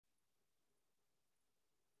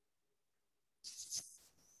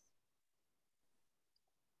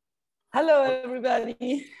Hello,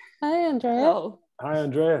 everybody. Hi, Andrea. Hello. Hi,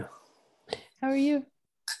 Andrea. How are you?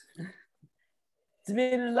 It's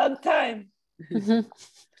been a long time.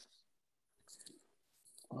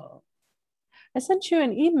 I sent you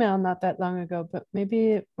an email not that long ago, but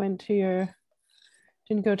maybe it went to your,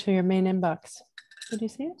 didn't go to your main inbox. Did you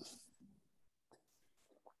see it?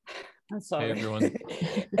 I'm sorry. Hey, everyone.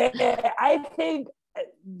 I think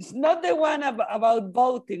it's not the one about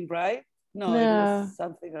voting, right? No, it was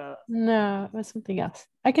something else. No, it was something else.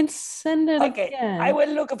 I can send it again. I will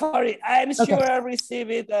look for it. I'm sure I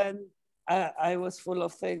received it and I was full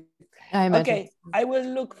of things. Okay, I will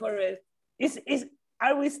look for it.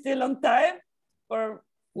 Are we still on time or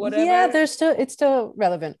whatever? Yeah, it's still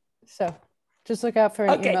relevant. So just look out for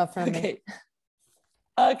an email from me.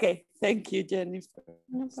 Okay, thank you, Jennifer.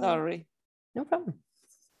 No Sorry. No problem.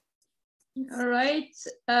 All right.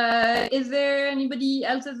 Is there anybody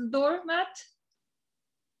else at the door, Matt?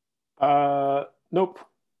 Nope.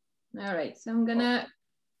 All right. So I'm gonna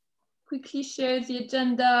quickly share the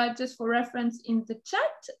agenda just for reference in the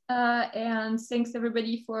chat. And thanks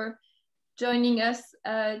everybody for joining us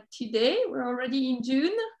today. We're already in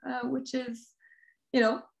June, which is,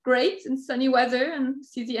 great and sunny weather, and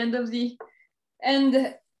see the end of the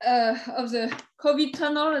COVID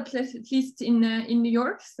tunnel, at least in New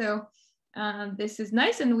York. So this is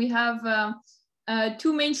nice, and we have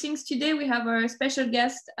two main things today. We have our special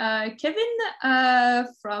guest Kevin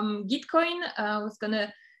from Gitcoin, who's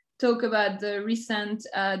gonna talk about the recent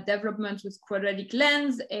development with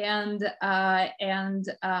RadicalxChange and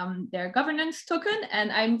their governance token. And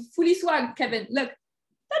I'm fully swagged, Kevin. Look,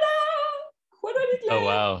 ta-da! RadicalxChange. Oh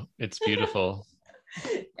wow, it's beautiful.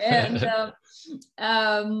 and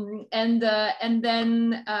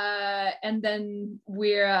then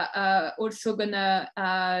we're also gonna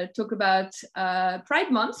talk about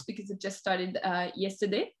Pride Month, because it just started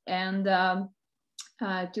yesterday, and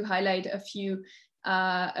to highlight a few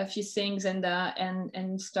things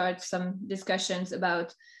and start some discussions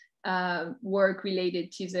about work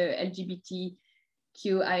related to the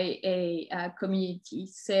LGBTQIA community.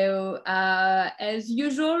 So as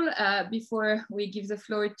usual, before we give the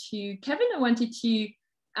floor to Kevin, I wanted to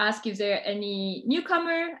ask if there are any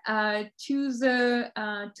newcomer to the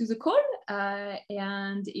call,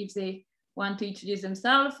 and if they want to introduce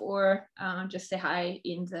themselves or just say hi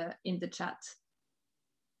in the chat.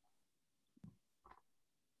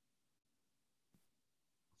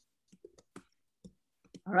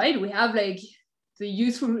 All right, we have like the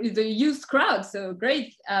youth crowd, so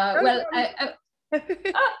great. Well, Anna,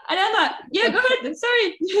 yeah, go ahead.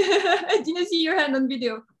 Sorry, I didn't see your hand on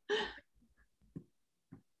video.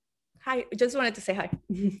 Hi, I just wanted to say hi.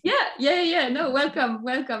 Yeah. No, welcome.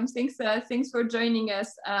 Thanks for joining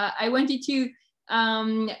us. I wanted to,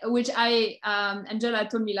 which Angela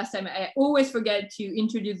told me last time, I always forget to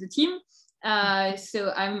introduce the team.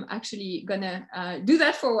 So I'm actually gonna do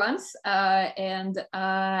that for once, and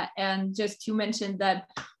just to mention that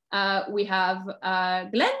we have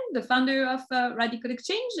Glenn, the founder of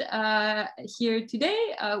RadicalxChange, here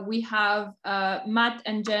today. We have Matt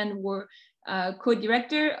and Jen, were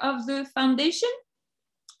co-director of the foundation.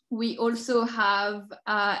 We also have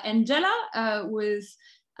Angela, with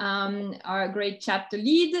our great chapter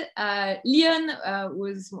lead, Leon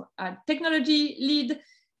was our technology lead,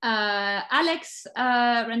 Alex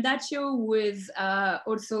Randaccio was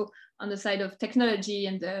also on the side of technology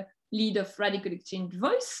and the lead of RadicalxChange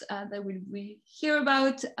Voice, that we hear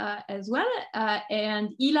about as well.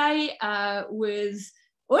 And Eli was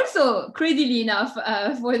also, crazily enough,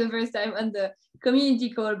 for the first time on the community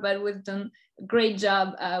call, but was done a great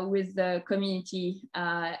job with the community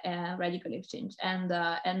and RadicalxChange,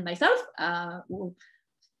 and myself, who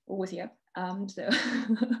was here. So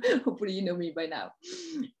hopefully you know me by now.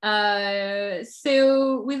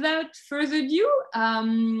 So without further ado,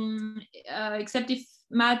 except if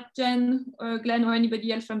Matt, Jen, or Glenn, or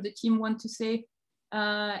anybody else from the team want to say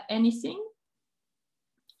anything,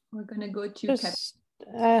 we're gonna go to Kevin.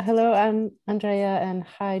 Hello, I'm Andrea, and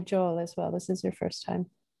hi, Joel, as well. This is your first time.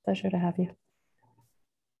 Pleasure to have you.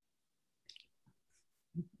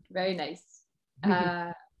 Very nice.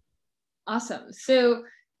 Awesome. So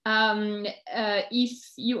if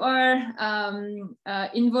you are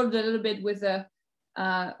involved a little bit with a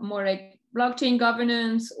more like blockchain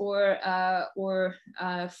governance or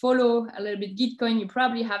follow a little bit Gitcoin, you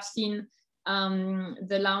probably have seen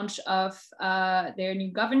the launch of their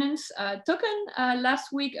new governance token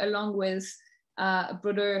last week, along with a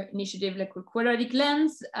broader initiative like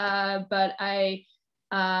RadicalxChange. But I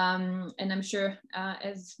And I'm sure,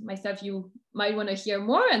 as myself, you might want to hear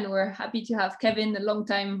more. And we're happy to have Kevin, a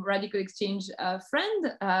longtime RadicalxChange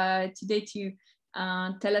friend, today to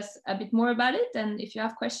tell us a bit more about it. And if you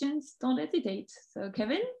have questions, don't hesitate. So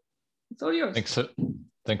Kevin, it's all yours.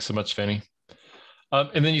 Thanks so much, Fanny.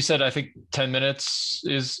 And then you said, I think 10 minutes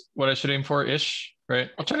is what I should aim for ish, right?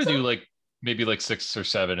 I'll try to do like maybe like 6 or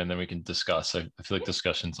 7, and then we can discuss. I feel like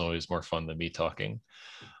discussion's always more fun than me talking.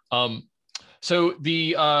 So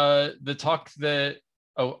the talk that,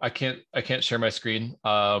 oh, I can't share my screen,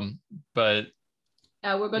 but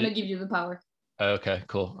we're going to give you the power. Okay,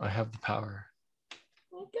 cool. I have the power.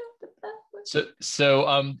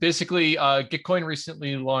 So basically, Gitcoin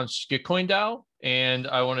recently launched Gitcoin DAO, and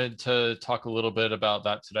I wanted to talk a little bit about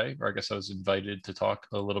that today, or I guess I was invited to talk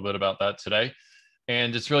a little bit about that today.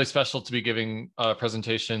 And it's really special to be giving a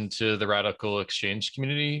presentation to the RadicalxChange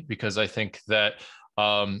community, because I think that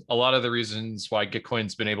a lot of the reasons why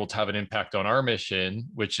Gitcoin's been able to have an impact on our mission,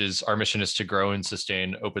 which is our mission is to grow and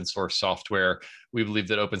sustain open source software. We believe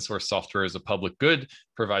that open source software is a public good,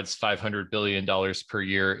 provides $500 billion per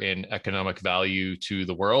year in economic value to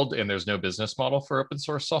the world, and there's no business model for open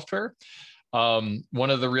source software. One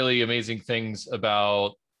of the really amazing things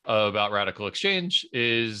about RadicalxChange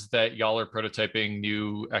is that y'all are prototyping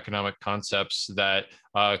new economic concepts that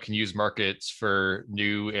can use markets for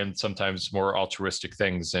new and sometimes more altruistic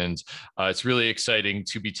things. And it's really exciting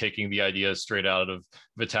to be taking the ideas straight out of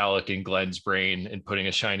Vitalik and Glenn's brain and putting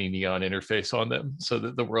a shiny neon interface on them so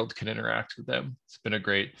that the world can interact with them. It's been a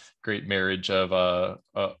great marriage of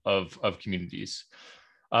communities.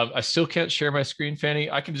 I still can't share my screen, Fanny.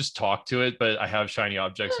 I can just talk to it, but I have shiny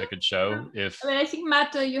objects I could show if... I mean, I think,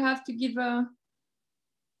 Matt, you have to give a...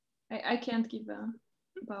 I can't give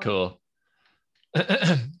a... Cool.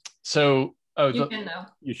 So... Oh, you can now.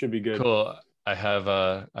 You should be good. Cool. I have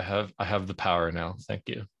the power now. Thank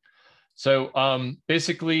you. So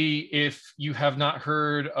basically, if you have not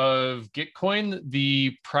heard of Gitcoin,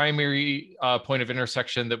 the primary point of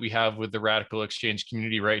intersection that we have with the RadicalxChange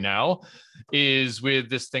community right now is with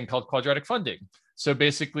this thing called quadratic funding. So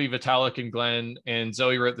basically, Vitalik and Glenn and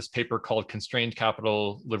Zoe wrote this paper called Constrained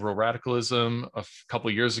Capital Liberal Radicalism a couple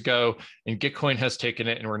of years ago, and Gitcoin has taken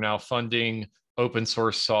it, and we're now funding open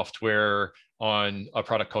source software on a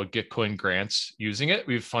product called Gitcoin Grants using it.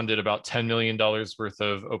 We've funded about $10 million worth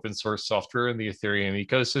of open source software in the Ethereum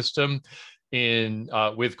ecosystem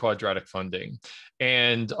with quadratic funding.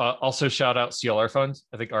 And also shout out CLR Fund.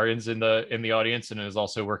 I think Aryan's in the audience and is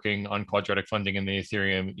also working on quadratic funding in the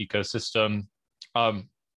Ethereum ecosystem.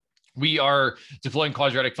 We are deploying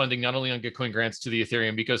quadratic funding not only on Gitcoin Grants to the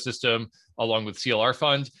Ethereum ecosystem, along with CLR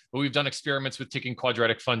Fund, but we've done experiments with taking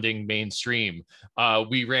quadratic funding mainstream.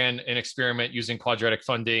 We ran an experiment using quadratic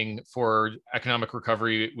funding for economic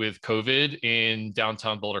recovery with COVID in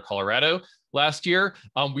downtown Boulder, Colorado last year.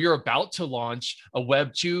 We are about to launch a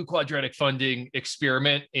Web2 quadratic funding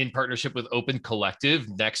experiment in partnership with Open Collective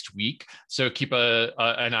next week. So keep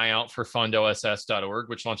an eye out for fundoss.org,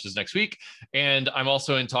 which launches next week. And I'm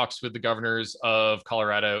also in talks with the governors of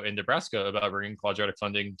Colorado and Nebraska about bringing quadratic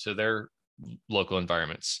funding to their local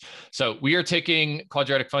environments. So we are taking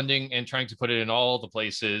quadratic funding and trying to put it in all the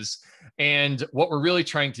places. And what we're really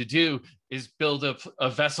trying to do is build a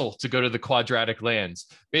vessel to go to the quadratic lands.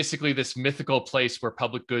 Basically, this mythical place where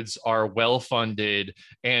public goods are well-funded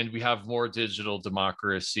and we have more digital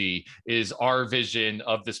democracy is our vision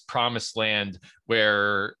of this promised land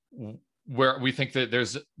where we think that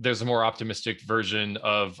there's a more optimistic version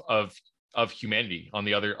of humanity on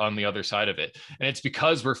the other side of it. And it's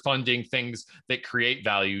because we're funding things that create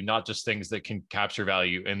value, not just things that can capture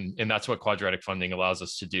value. And that's what quadratic funding allows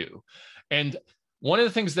us to do. And one of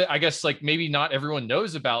the things that I guess like maybe not everyone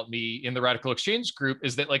knows about me in the RadicalxChange group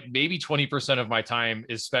is that like maybe 20% of my time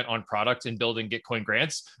is spent on product and building Gitcoin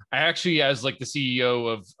Grants. I actually, as like the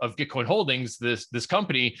CEO of Gitcoin Holdings, this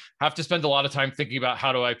company, have to spend a lot of time thinking about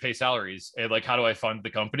how do I pay salaries and like how do I fund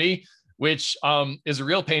the company, which is a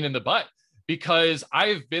real pain in the butt. Because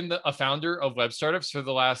I've been a founder of web startups for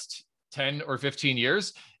the last 10 or 15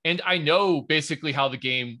 years, and I know basically how the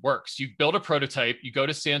game works. You build a prototype, you go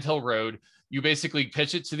to Sand Hill Road, you basically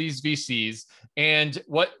pitch it to these VCs, and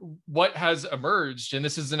what has emerged, and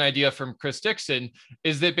this is an idea from Chris Dixon,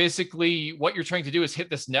 is that basically what you're trying to do is hit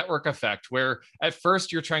this network effect where at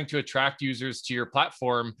first you're trying to attract users to your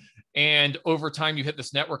platform, and over time you hit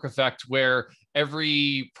this network effect where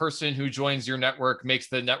every person who joins your network makes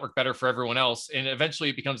the network better for everyone else, and eventually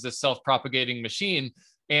it becomes this self-propagating machine,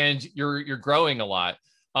 and you're growing a lot.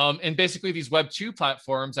 And basically these Web2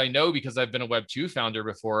 platforms, I know because I've been a Web2 founder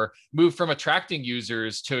before, move from attracting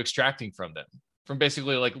users to extracting from them.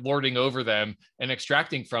 basically like lording over them and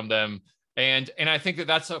extracting from them. And I think that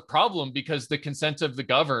that's a problem, because the consent of the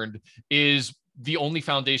governed is the only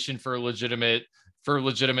foundation for legitimate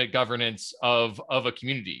governance of a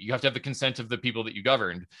community. You have to have the consent of the people that you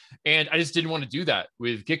governed. And I just didn't want to do that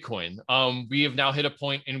with Gitcoin. We have now hit a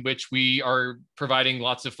point in which we are providing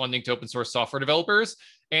lots of funding to open source software developers.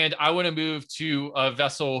 And I want to move to a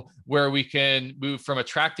vessel where we can move from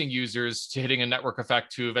attracting users to hitting a network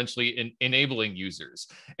effect to eventually enabling users.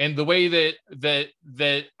 And the way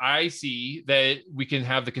that I see that we can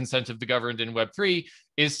have the consent of the governed in Web3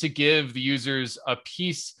 is to give the users a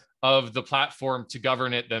piece of the platform to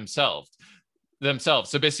govern it themselves.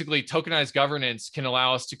 So basically, tokenized governance can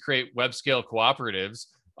allow us to create web scale cooperatives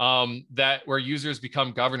that where users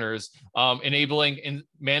become governors, enabling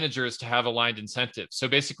managers to have aligned incentives. So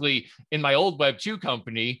basically, in my old Web2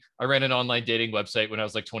 company, I ran an online dating website when I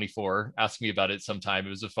was like 24. Ask me about it sometime. It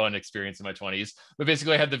was a fun experience in my 20s. But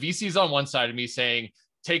basically, I had the VCs on one side of me saying,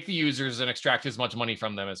 take the users and extract as much money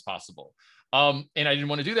from them as possible. And I didn't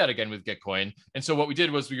want to do that again with Gitcoin. And so what we did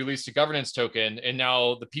was we released a governance token, and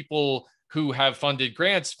now the people who have funded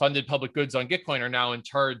grants, funded public goods on Gitcoin, are now in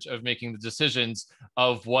charge of making the decisions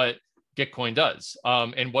of what Gitcoin does,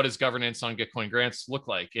 and what does governance on Gitcoin grants look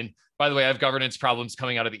like. And by the way, I have governance problems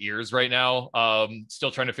coming out of the ears right now.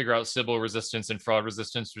 Still trying to figure out Sybil resistance and fraud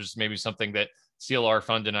resistance, which is maybe something that CLR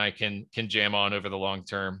Fund and I can jam on over the long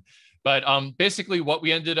term. But basically what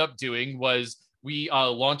we ended up doing was we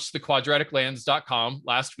launched the quadraticlands.com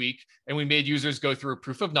last week, and we made users go through a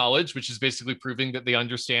proof of knowledge, which is basically proving that they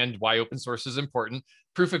understand why open source is important,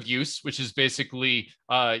 proof of use, which is basically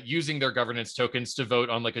using their governance tokens to vote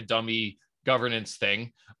on like a dummy governance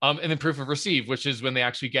thing, and then proof of receive, which is when they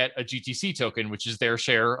actually get a GTC token, which is their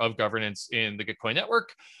share of governance in the Gitcoin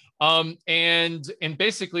network. And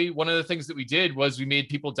basically one of the things that we did was we made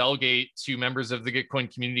people delegate to members of the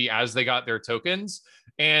Gitcoin community as they got their tokens.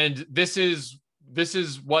 And this is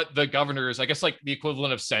what the governors, I guess like the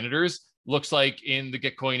equivalent of senators, looks like in the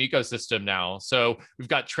Gitcoin ecosystem now. So we've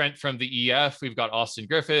got Trent from the EF, we've got Austin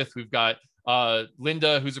Griffith, we've got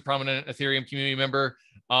Linda, who's a prominent Ethereum community member.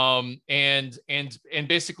 And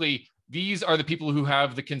basically these are the people who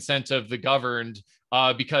have the consent of the governed,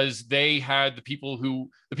 because they had the people who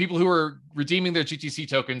were redeeming their GTC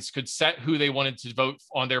tokens could set who they wanted to vote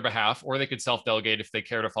on their behalf, or they could self-delegate if they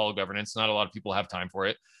care to follow governance. Not a lot of people have time for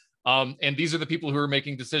it. And these are the people who are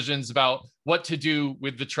making decisions about what to do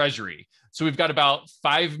with the treasury. So we've got about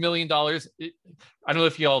 $5 million. I don't know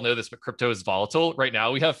if you all know this, but crypto is volatile. Right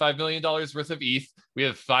now, we have $5 million worth of ETH. We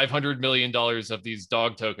have $500 million of these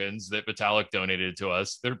dog tokens that Vitalik donated to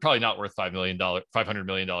us. They're probably not worth $500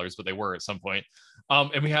 million, but they were at some point.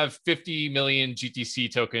 And we have 50 million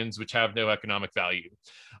GTC tokens, which have no economic value.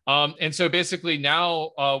 And so basically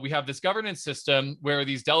now we have this governance system where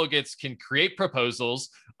these delegates can create proposals.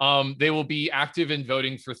 They will be active in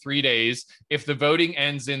voting for 3 days. If the voting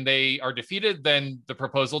ends and they are defeated, then the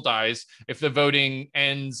proposal dies. If the voting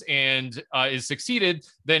ends and is succeeded,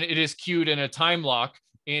 then it is queued in a time lock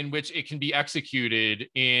in which it can be executed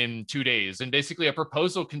in 2 days. And basically a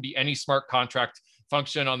proposal can be any smart contract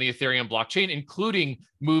function on the Ethereum blockchain, including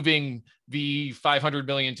moving the 500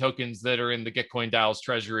 million tokens that are in the Gitcoin DAO's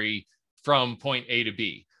treasury from point A to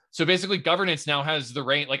B. So basically governance now has the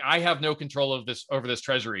reign. Like I have no control of this over this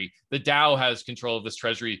treasury. The DAO has control of this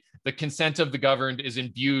treasury. The consent of the governed is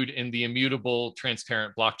imbued in the immutable,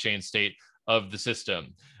 transparent blockchain state of the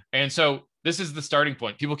system. And so this is the starting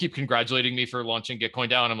point. People keep congratulating me for launching Gitcoin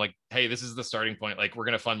DAO, and I'm like, hey, this is the starting point. Like we're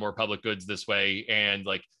going to fund more public goods this way. And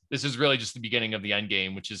like, this is really just the beginning of the end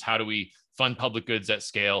game, which is how do we fund public goods at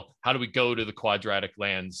scale? How do we go to the quadratic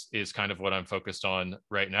lands is kind of what I'm focused on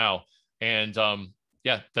right now. And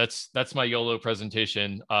yeah, that's my YOLO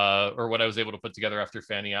presentation, or what I was able to put together after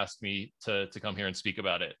Fanny asked me to come here and speak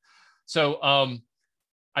about it. So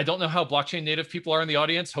I don't know how blockchain native people are in the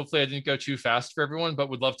audience. Hopefully I didn't go too fast for everyone, but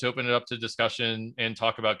would love to open it up to discussion and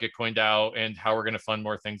talk about Gitcoin DAO and how we're going to fund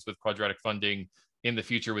more things with quadratic funding in the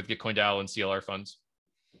future with Gitcoin DAO and CLR funds.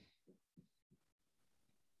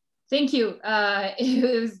 Thank you.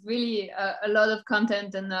 It was really a lot of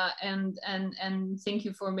content, and thank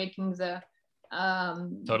you for making the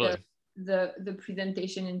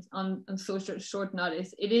presentation on so short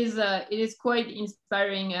notice. It is quite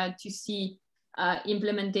inspiring to see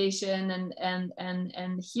implementation,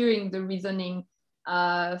 and hearing the reasoning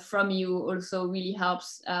from you also really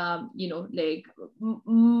helps. You know, like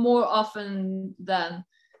more often than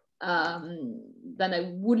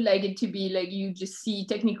I would like it to be, like you just see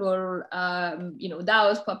technical you know,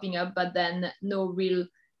 DAOs popping up, but then no real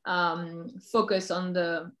focus on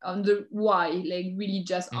the why, like really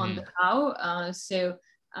just on the how. So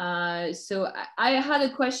I had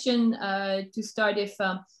a question to start. If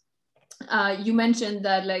you mentioned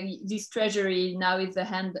that like this treasury now is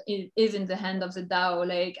in the hand of the DAO.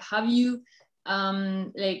 Like, have you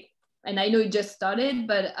like, and I know it just started,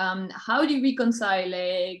 but how do you reconcile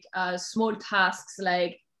like small tasks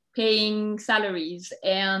like paying salaries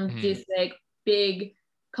and this like big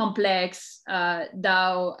complex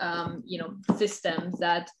DAO systems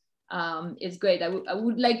that is great. I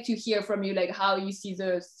would like to hear from you like how you see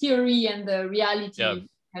the theory and the reality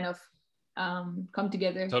kind of come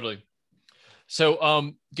together. Totally. So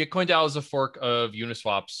Gitcoin DAO is a fork of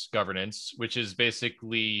Uniswap's governance, which is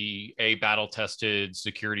basically a battle-tested,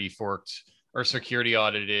 security forked or security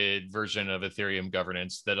audited version of Ethereum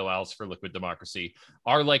governance that allows for liquid democracy.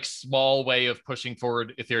 Our like small way of pushing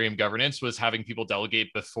forward Ethereum governance was having people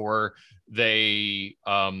delegate before they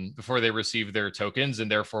receive their tokens, and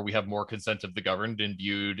therefore we have more consent of the governed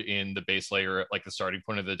imbued in the base layer, like the starting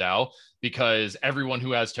point of the DAO, because everyone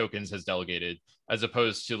who has tokens has delegated, as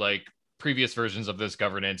opposed to like previous versions of this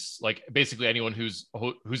governance, like basically anyone who's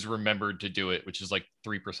remembered to do it, which is like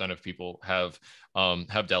 3% of people have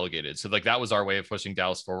delegated. So like that was our way of pushing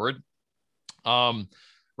DAOs forward.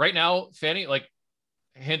 Right now, Fanny, like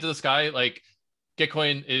hand to the sky, like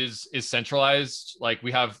Gitcoin is centralized. Like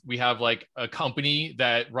we have like a company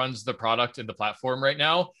that runs the product and the platform right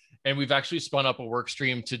now. And we've actually spun up a work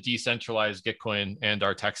stream to decentralize Gitcoin and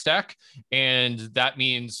our tech stack. And that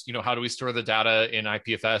means, how do we store the data in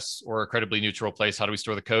IPFS or a credibly neutral place? How do we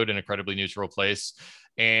store the code in a credibly neutral place?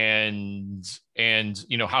 And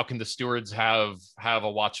how can the stewards have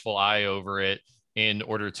a watchful eye over it in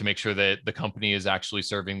order to make sure that the company is actually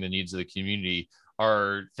serving the needs of the community,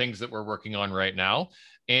 are things that we're working on right now.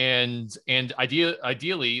 And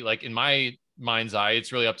ideally, like in my mind's eye,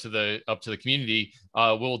 it's really up to the community.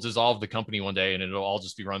 We'll dissolve the company one day and it'll all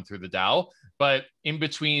just be run through the DAO. But in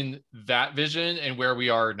between that vision and where we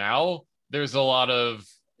are now, there's a lot of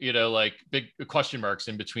like big question marks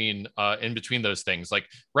in between those things. Like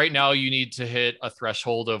right now, you need to hit a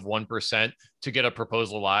threshold of 1% to get a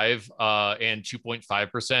proposal live, and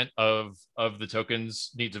 2.5% of the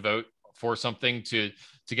tokens need to vote for something to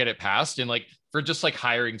get it passed. And like for just like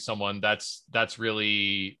hiring someone, that's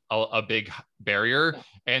really a big barrier.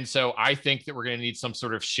 And so I think that we're going to need some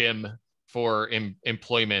sort of shim for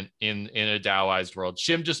employment in a DAOized world.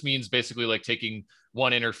 Shim just means basically like taking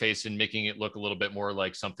one interface and making it look a little bit more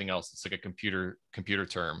like something else. It's like a computer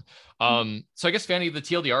term. So I guess, Fanny, the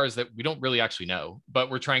TLDR is that we don't really actually know, but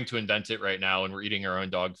we're trying to invent it right now, and we're eating our own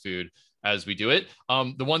dog food as we do it.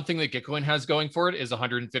 The one thing that Gitcoin has going for it is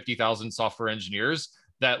 150,000 software engineers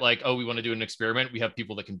that like, we want to do an experiment. We have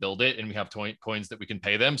people that can build it, and we have coins that we can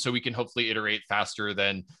pay them. So we can hopefully iterate faster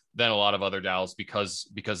than a lot of other DAOs because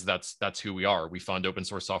that's who we are. We fund open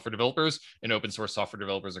source software developers, and open source software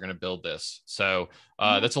developers are going to build this. So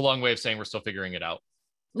that's a long way of saying we're still figuring it out.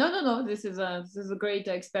 No. This is a great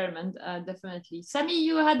experiment, definitely. Sami,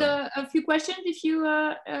 you had a few questions. If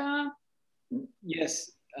you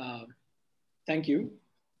Yes. Thank you.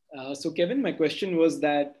 So Kevin, my question was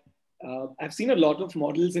that I've seen a lot of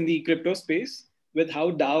models in the crypto space with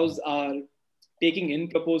how DAOs are taking in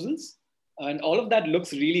proposals, and all of that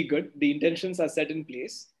looks really good. The intentions are set in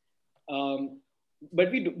place.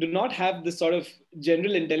 But we do not have this sort of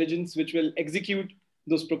general intelligence which will execute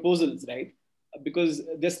those proposals, right? Because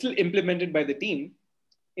they're still implemented by the team,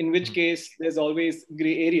 in which case there's always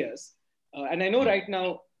gray areas. And I know right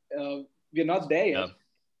now we're not there yet. Yeah.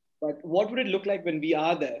 But what would it look like when we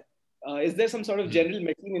are there? Is there some sort of general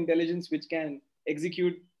machine intelligence which can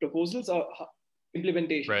execute proposals or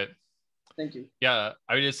implementation? Right. Thank you. Yeah,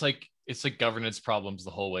 I mean, it's like governance problems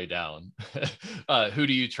the whole way down. Who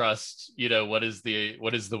do you trust? What is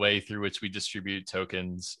the way through which we distribute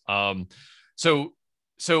tokens? So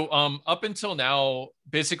up until now,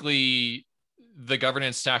 basically, the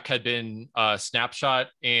governance stack had been Snapshot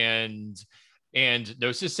and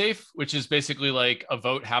Gnosis Safe, which is basically like a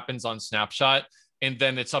vote happens on Snapshot, and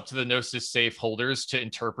then it's up to the Gnosis Safe holders to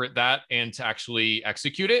interpret that and to actually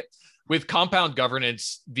execute it. With compound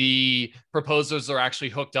governance, the proposals are actually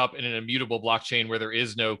hooked up in an immutable blockchain where there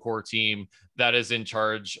is no core team that is in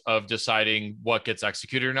charge of deciding what gets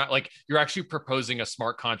executed or not. Like you're actually proposing a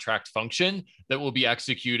smart contract function that will be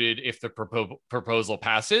executed if the proposal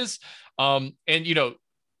passes. And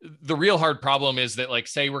the real hard problem is that, like,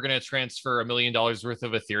 say we're going to transfer $1 million worth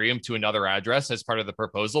of Ethereum to another address as part of the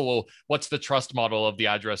proposal. Well, what's the trust model of the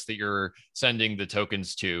address that you're sending the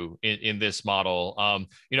tokens to in this model?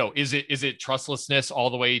 You know, is it trustlessness all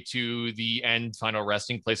the way to the end final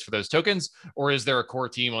resting place for those tokens, or is there a core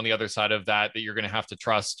team on the other side of that you're going to have to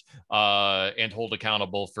trust and hold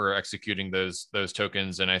accountable for executing those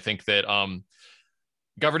tokens? And I think that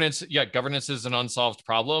governance is an unsolved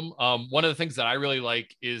problem. One of the things that I really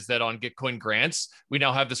like is that on Gitcoin grants, we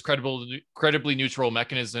now have this credibly neutral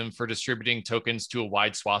mechanism for distributing tokens to a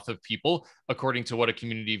wide swath of people according to what a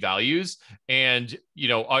community values. And, you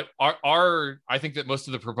know, I think that most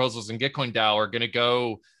of the proposals in Gitcoin DAO are going to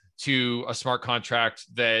go to a smart contract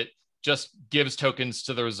that just gives tokens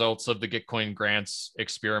to the results of the Gitcoin grants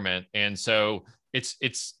experiment. And so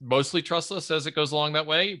it's mostly trustless as it goes along that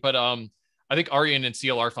way. But I think Aryan and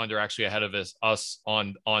CLR Fund are actually ahead of us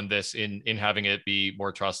on this in having it be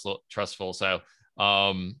more trustful. So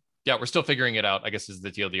yeah, we're still figuring it out, I guess, is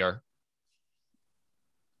the TLDR.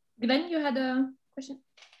 Glenn, you had a question?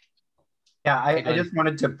 Yeah, I just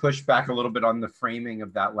wanted to push back a little bit on the framing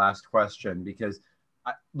of that last question, because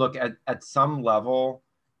look, at some level,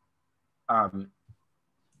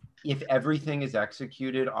 if everything is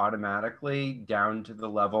executed automatically down to the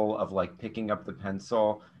level of like picking up the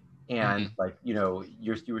pencil and like, you know,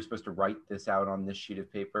 you were supposed to write this out on this sheet of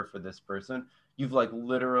paper for this person, you've like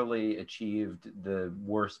literally achieved the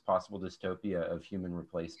worst possible dystopia of human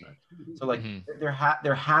replacement. So like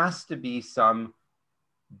there has to be some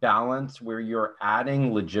balance where you're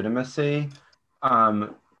adding legitimacy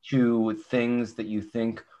to things that you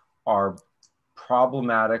think are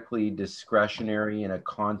problematically discretionary in a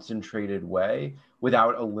concentrated way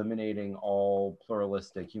without eliminating all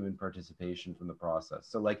pluralistic human participation from the process.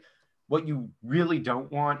 So like what you really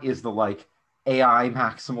don't want is the like AI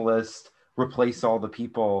maximalist, replace all the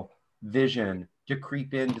people vision to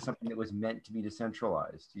creep into something that was meant to be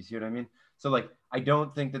decentralized. You see what I mean? So like, I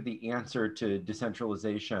don't think that the answer to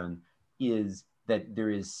decentralization is that there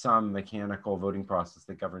is some mechanical voting process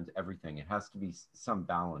that governs everything. It has to be some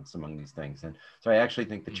balance among these things. And so I actually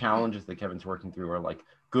think the challenges that Kevin's working through are like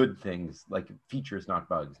good things, like features, not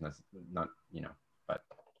bugs, not, you know, but.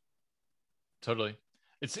 Totally.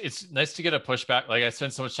 It's nice to get a pushback. Like I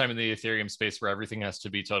spent so much time in the Ethereum space where everything has to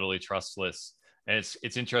be totally trustless. And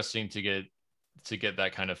it's interesting to get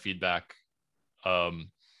that kind of feedback. Yeah,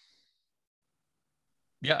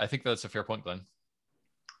 I think that's a fair point, Glenn.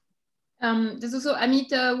 There's also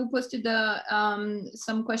Amit who posted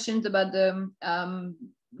some questions about the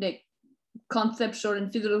like conceptual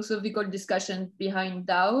and philosophical discussions behind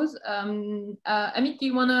DAOs. Amit, do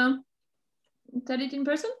you want to tell it in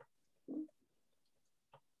person?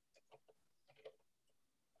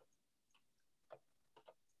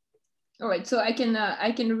 All right, so I can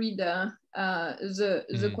read the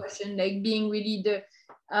question, like being really the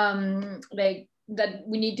like that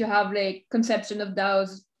we need to have like conception of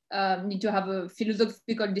DAOs, need to have a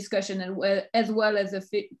philosophical discussion and as well as a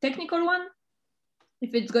technical one.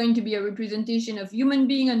 If it's going to be a representation of human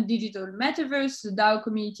being and digital metaverse, the DAO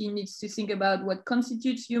community needs to think about what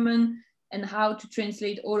constitutes human and how to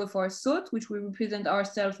translate all of our thought, which we represent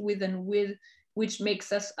ourselves with and with which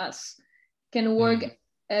makes us us, can work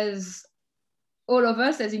as all of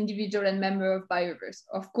us as individual and member of Bioverse.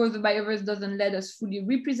 Of course, the Bioverse doesn't let us fully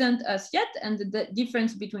represent us yet, and the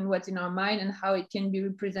difference between what's in our mind and how it can be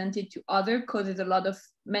represented to others causes a lot of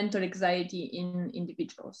mental anxiety in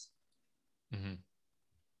individuals.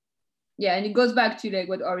 Yeah, and it goes back to like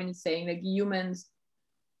what Orin is saying, like humans,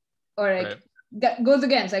 or like that goes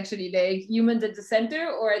against actually like humans at the center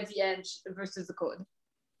or at the edge versus the code.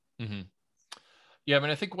 Yeah, I mean,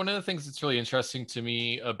 I think one of the things that's really interesting to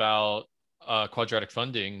me about quadratic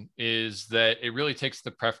funding is that it really takes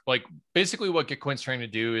the like basically what Gitcoin's trying to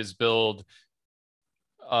do is build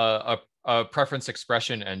a preference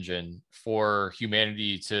expression engine for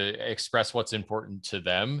humanity to express what's important to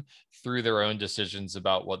them through their own decisions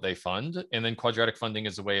about what they fund. And then quadratic funding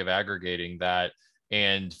is a way of aggregating that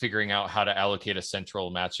and figuring out how to allocate a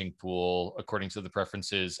central matching pool according to the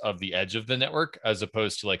preferences of the edge of the network, as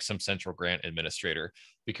opposed to like some central grant administrator.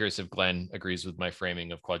 Be curious if Glenn agrees with my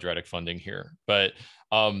framing of quadratic funding here. But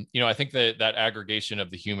you know, I think that aggregation of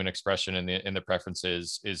the human expression and the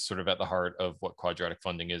preferences is sort of at the heart of what quadratic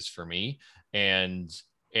funding is for me. And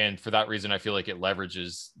for that reason, I feel like it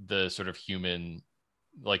leverages the sort of human,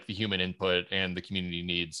 like the human input and the community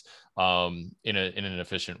needs in an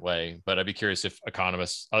efficient way. But I'd be curious if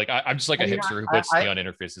economists, like I'm just like a hipster who puts neon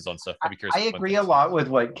interfaces on stuff. I'd be curious. I agree a lot with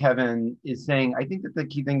what Kevin is saying. I think that the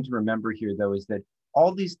key thing to remember here, though, is that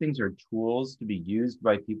all these things are tools to be used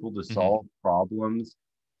by people to solve problems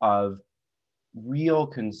of real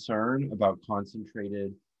concern about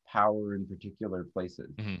concentrated power in particular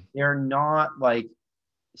places. They're not like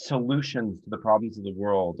solutions to the problems of the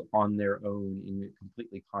world on their own in a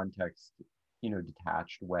completely context,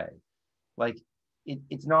 detached way. Like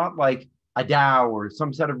it's not like a DAO or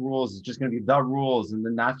some set of rules is just going to be the rules, and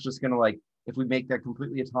then that's just going to, like, if we make that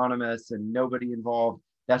completely autonomous and nobody involved,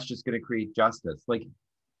 that's just going to create justice. Like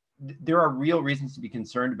there are real reasons to be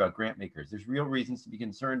concerned about grant makers. There's real reasons to be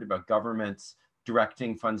concerned about governments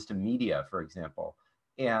directing funds to media, for example.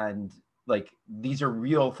 And like, these are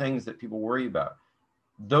real things that people worry about.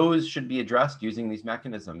 Those should be addressed using these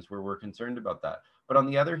mechanisms where we're concerned about that. But on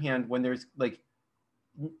the other hand, when there's like,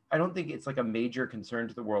 I don't think it's like a major concern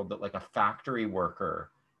to the world that like a factory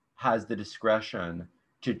worker has the discretion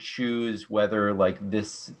to choose whether like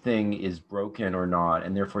this thing is broken or not,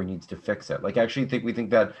 and therefore needs to fix it. Like, I actually think we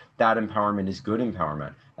think that that empowerment is good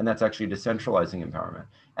empowerment, and that's actually decentralizing empowerment.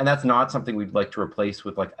 And that's not something we'd like to replace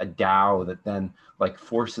with like a DAO that then like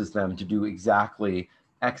forces them to do exactly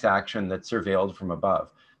X action that's surveilled from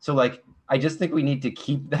above. So like, I just think we need to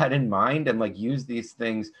keep that in mind and like use these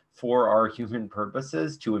things for our human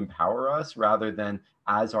purposes to empower us rather than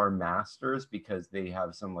as our masters because they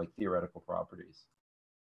have some like theoretical properties.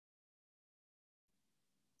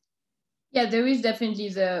 Yeah, there is definitely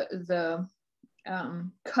the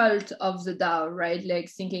cult of the DAO, right? Like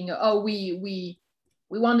thinking, oh, we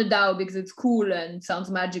want the DAO because it's cool and sounds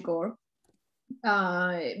magical,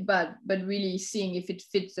 but really seeing if it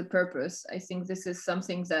fits the purpose. I think this is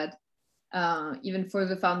something that even for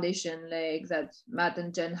the foundation, like that Matt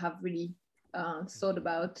and Jen have really thought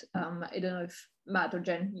about. I don't know if Matt or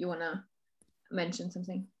Jen, you wanna mention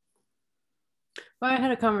something? Well, I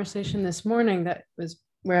had a conversation this morning that was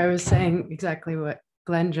where I was saying exactly what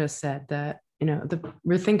Glenn just said, that,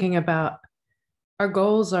 we're thinking about our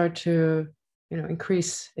goals are to,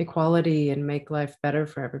 increase equality and make life better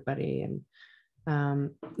for everybody.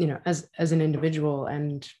 And, as an individual,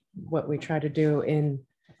 and what we try to do in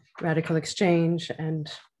RadicalxChange and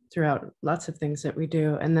throughout lots of things that we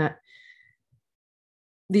do, and that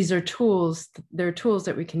these are tools, they're tools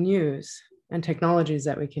that we can use and technologies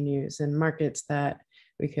that we can use and markets that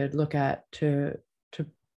we could look at to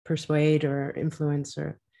persuade or influence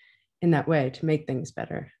or in that way to make things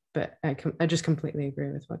better. But I just completely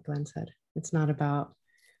agree with what Glenn said. It's not about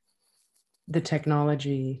the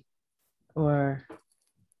technology or,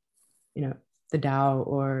 the DAO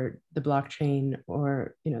or the blockchain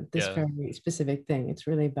or, this very specific thing. It's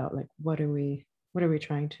really about like, what are we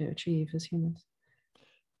trying to achieve as humans?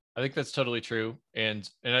 I think that's totally true. And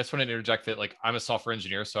I just want to interject that like I'm a software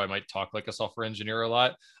engineer, so I might talk like a software engineer a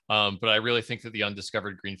lot. But I really think that the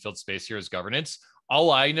undiscovered greenfield space here is governance.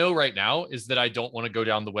 All I know right now is that I don't want to go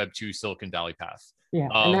down the Web 2 Silicon Valley path. Yeah,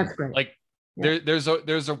 and that's great. Like there's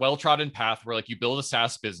a well-trodden path where like you build a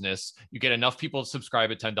SaaS business, you get enough people to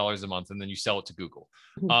subscribe at $10 a month, and then you sell it to Google.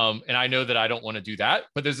 And I know that I don't want to do that,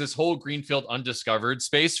 but there's this whole greenfield undiscovered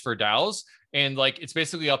space for DAOs. And like, it's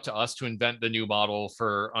basically up to us to invent the new model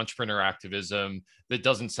for entrepreneur activism that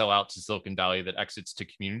doesn't sell out to Silicon Valley, that exits to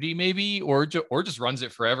community maybe, or just runs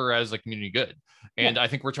it forever as a community good. And I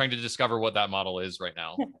think we're trying to discover what that model is right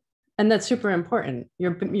now. Yeah. And that's super important.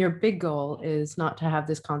 Your big goal is not to have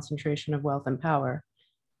this concentration of wealth and power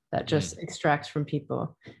that just extracts from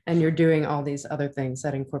people. And you're doing all these other things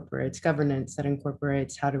that incorporates governance, that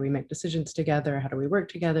incorporates how do we make decisions together? How do we work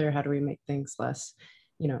together? How do we make things less,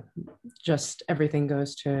 just everything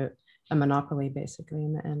goes to a monopoly basically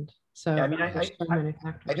in the end. So yeah, I mean,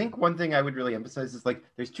 I think one thing I would really emphasize is like,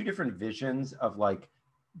 there's two different visions of like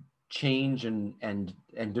change and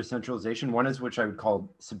decentralization. One is which I would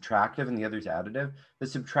call subtractive and the other is additive. The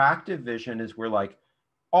subtractive vision is where like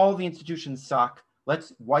all the institutions suck,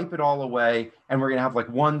 let's wipe it all away, and we're gonna have like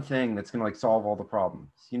one thing that's gonna like solve all the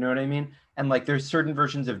problems. You know what I mean? And like there's certain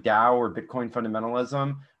versions of DAO or Bitcoin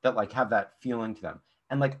fundamentalism that like have that feeling to them.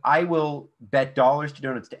 And like, I will bet dollars to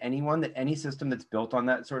donuts to anyone that any system that's built on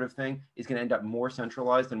that sort of thing is going to end up more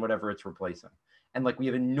centralized than whatever it's replacing. And like, we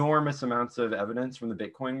have enormous amounts of evidence from the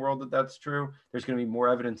Bitcoin world that that's true. There's going to be more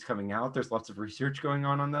evidence coming out. There's lots of research going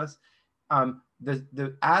on this.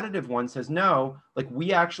 The additive one says, no, like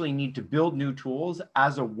we actually need to build new tools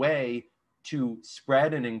as a way to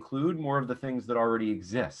spread and include more of the things that already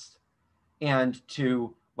exist, and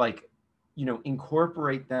to like,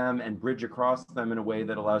 incorporate them and bridge across them in a way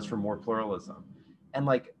that allows for more pluralism. And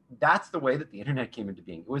like, that's the way that the internet came into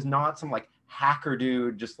being. It was not some like hacker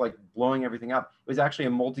dude just like blowing everything up. It was actually a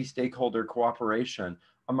multi-stakeholder cooperation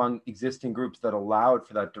among existing groups that allowed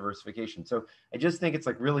for that diversification. So I just think it's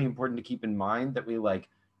like really important to keep in mind that we like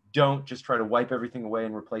don't just try to wipe everything away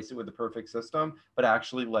and replace it with the perfect system, but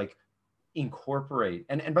actually like incorporate.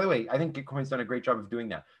 And by the way, I think Gitcoin's done a great job of doing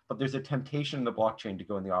that, but there's a temptation in the blockchain to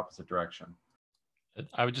go in the opposite direction.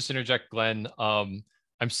 I would just interject, Glenn.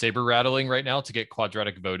 I'm saber rattling right now to get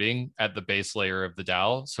quadratic voting at the base layer of the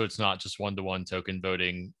DAO. So it's not just one-to-one token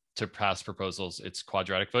voting to pass proposals. It's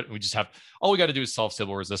quadratic vote. We just have, all we got to do is solve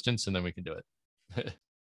Sybil resistance, and then we can do it.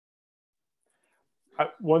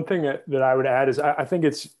 One thing that I would add is I think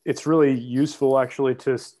it's really useful actually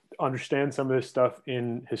to understand some of this stuff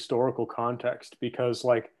in historical context, because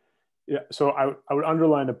like, yeah, so I would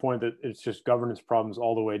underline the point that it's just governance problems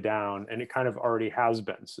all the way down, and it kind of already has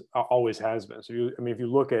been, always has been. So if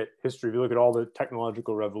you look at history, if you look at all the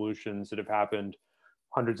technological revolutions that have happened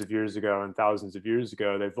hundreds of years ago and thousands of years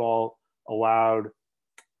ago, they've all allowed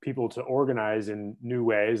people to organize in new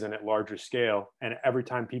ways and at larger scale. And every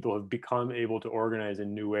time people have become able to organize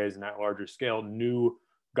in new ways and at larger scale, new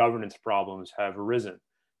governance problems have arisen,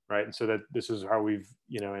 right? And so that this is how we've,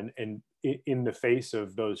 and in the face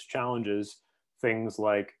of those challenges, things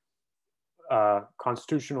like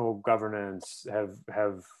constitutional governance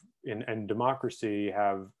and democracy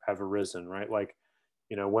have arisen, right? Like,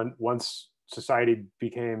 once society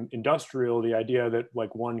became industrial, the idea that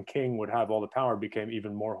like one king would have all the power became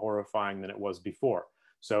even more horrifying than it was before.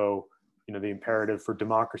 So, the imperative for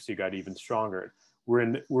democracy got even stronger. We're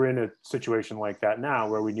in a situation like that now,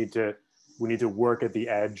 where we need to work at the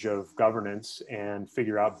edge of governance and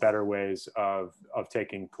figure out better ways of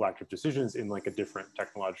taking collective decisions in like a different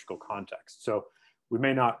technological context. So we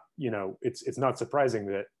may not, it's not surprising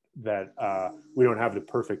that we don't have the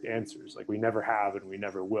perfect answers. Like we never have and we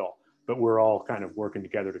never will. But we're all kind of working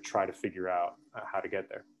together to try to figure out how to get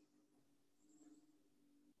there.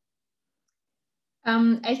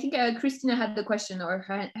 I think Christina had the question or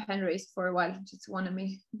her hand raised for a while. Just want to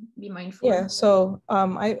be mindful. Yeah, so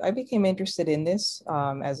I became interested in this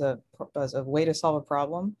as a way to solve a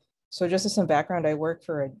problem. So just as some background, I work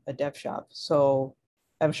for a dev shop. So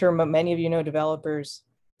I'm sure many of you know developers,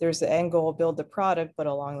 there's the end goal, build the product, but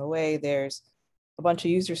along the way, there's a bunch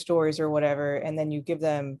of user stories or whatever, and then you give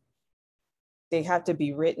them, they have to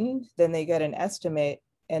be written, then they get an estimate,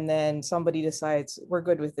 and then somebody decides, we're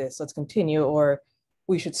good with this, let's continue, or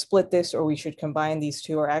we should split this, or we should combine these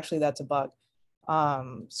two, or actually that's a bug.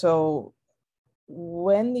 So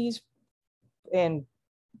when these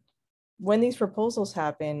proposals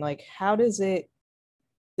happen, like how does it,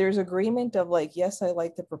 there's agreement of like, yes, I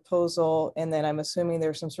like the proposal, and then I'm assuming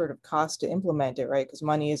there's some sort of cost to implement it, right? Because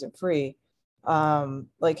money isn't free.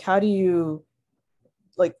 Like how do you,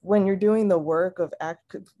 like when you're doing the work of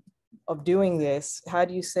doing this, how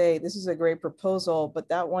do you say this is a great proposal, but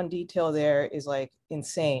that one detail there is like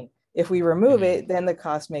insane? If we remove it, then the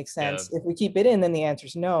cost makes sense. Yeah. If we keep it in, then the answer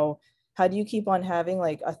is no. How do you keep on having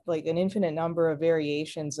like an infinite number of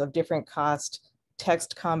variations of different cost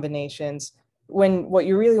text combinations when what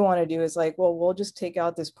you really want to do is like, well, we'll just take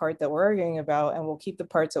out this part that we're arguing about and we'll keep the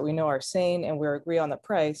parts that we know are sane and we'll agree on the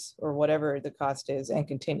price or whatever the cost is and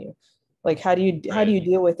continue. Like, how do you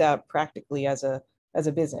deal with that practically as a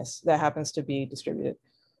business that happens to be distributed?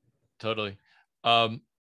 Totally. I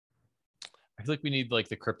feel like we need like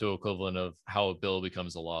the crypto equivalent of how a bill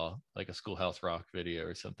becomes a law, like a Schoolhouse Rock video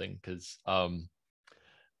or something. Because,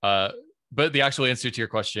 but the actual answer to your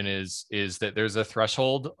question is that there's a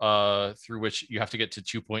threshold through which you have to get to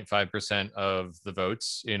 2.5% of the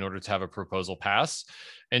votes in order to have a proposal pass.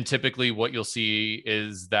 And typically what you'll see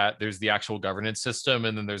is that there's the actual governance system,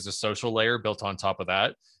 and then there's a social layer built on top of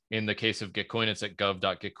that. In the case of Gitcoin, it's at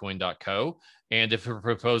gov.gitcoin.co. And if a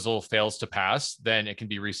proposal fails to pass, then it can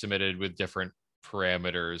be resubmitted with different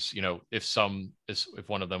parameters, if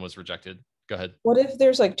one of them was rejected. Go ahead. What if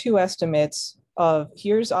there's like two estimates of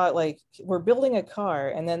here's like we're building a car,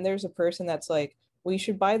 and then there's a person that's like, we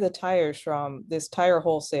should buy the tires from this tire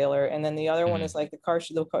wholesaler, and then the other one is like the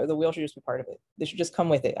wheel should just be part of it. They should just come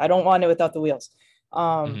with it. I don't want it without the wheels.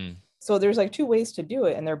 So there's like two ways to do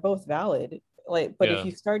it, and they're both valid. Like, but if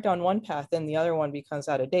you start down one path, then the other one becomes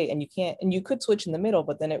out of date, and you could switch in the middle,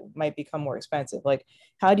 but then it might become more expensive. Like,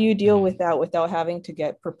 how do you deal with that without having to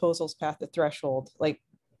get proposals past the threshold? Like,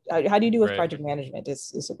 how do you do with project management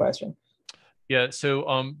is the question. Yeah.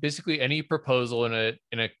 So basically any proposal in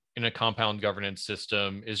a compound governance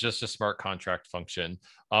system is just a smart contract function.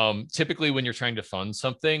 Typically when you're trying to fund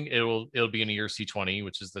something, it'll be an ERC20,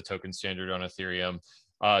 which is the token standard on Ethereum,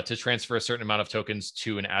 to transfer a certain amount of tokens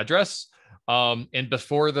to an address. And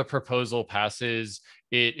before the proposal passes,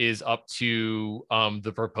 it is up to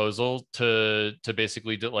the proposal to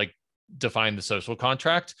basically define the social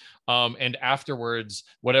contract. And afterwards,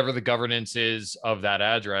 whatever the governance is of that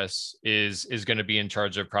address is going to be in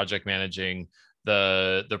charge of project managing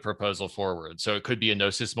the proposal forward. So it could be a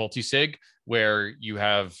gnosis multisig where you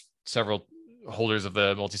have several holders of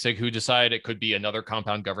the multisig who decide. It could be another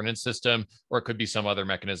compound governance system, or it could be some other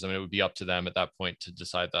mechanism. It would be up to them at that point to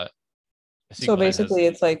decide that. So basically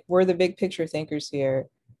it's like, we're the big picture thinkers here.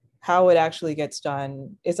 How it actually gets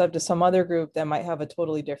done, it's up to some other group that might have a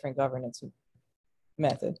totally different governance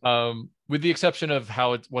method. With the exception of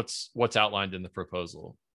how what's outlined in the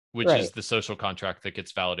proposal, which is the social contract that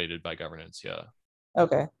gets validated by governance. Yeah.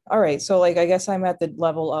 Okay. All right. So like, I guess I'm at the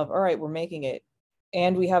level of, all right, we're making it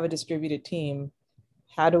and we have a distributed team.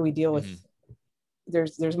 How do we deal with,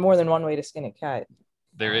 there's more than one way to skin a cat.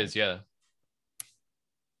 There is, yeah.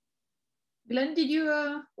 Glenn, did you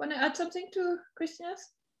want to add something to Christina's?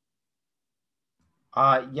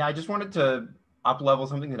 Yeah, I just wanted to up-level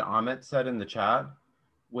something that Amit said in the chat,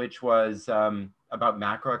 which was about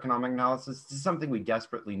macroeconomic analysis. This is something we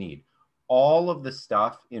desperately need. All of the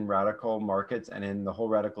stuff in radical markets and in the whole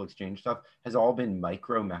radical exchange stuff has all been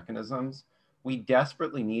micro mechanisms. We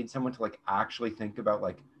desperately need someone to like actually think about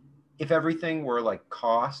like, if everything were like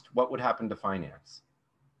cost, what would happen to finance?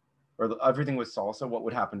 Or everything was salsa, what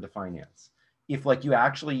would happen to finance? If like you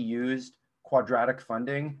actually used quadratic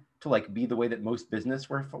funding to like be the way that most business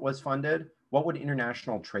was funded, what would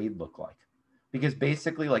international trade look like? Because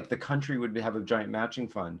basically like the country would have a giant matching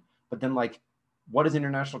fund, but then like, what does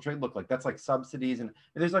international trade look like? That's like subsidies. And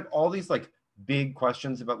there's like all these like big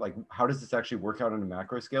questions about like, how does this actually work out on a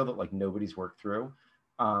macro scale that like nobody's worked through,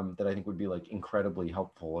 that I think would be like incredibly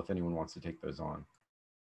helpful if anyone wants to take those on.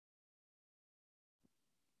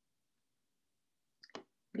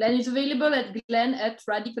 Glenn is available at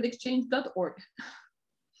glenn@radicalxchange.org.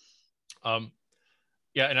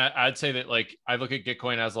 Yeah, and I'd say that like I look at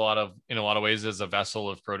Gitcoin as in a lot of ways as a vessel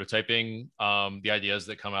of prototyping the ideas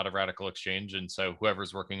that come out of Radical Exchange. And so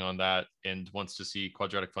whoever's working on that and wants to see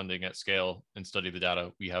quadratic funding at scale and study the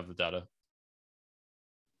data, we have the data.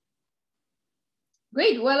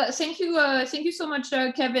 Great. Well, thank you so much,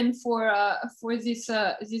 Kevin, for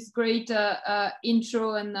this great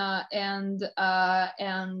intro and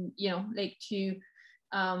you know, like to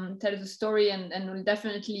tell the story, and we'll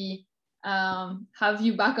definitely have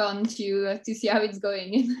you back on to see how it's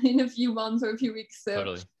going in a few months or a few weeks. So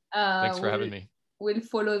totally. Thanks for having me. We'll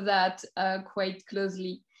follow that quite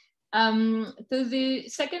closely. So the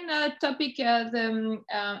second topic,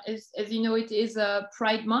 is, as you know, it is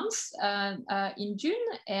Pride Month in June,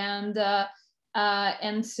 and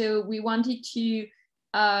so we wanted to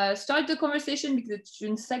start the conversation because it's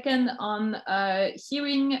June 2nd on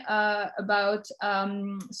hearing about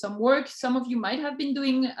some work some of you might have been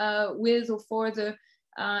doing with or for the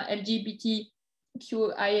LGBTQIA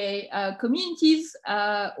communities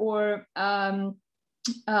or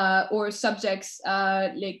subjects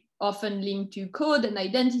like often linked to code and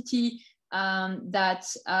identity that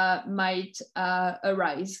might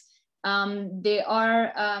arise. There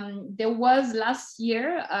was last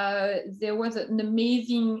year, there was an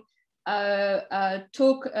amazing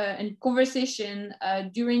talk and conversation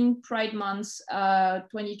during Pride Month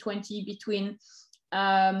 2020 between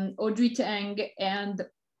Audrey Tang and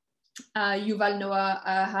Yuval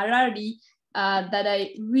Noah Harari that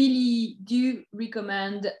I really do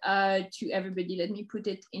recommend to everybody. Let me put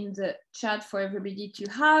it in the chat for everybody to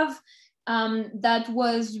have. That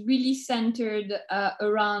was really centered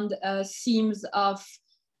around themes of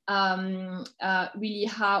really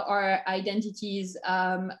how our identities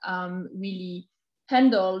really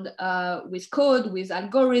handled with code, with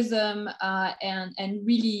algorithm, and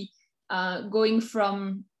really going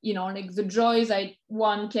from, you know, like the joys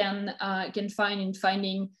one can find in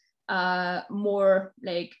finding more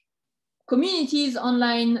like communities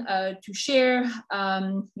online to share,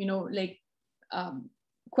 you know, like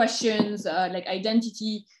questions like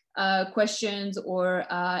identity questions or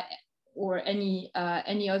any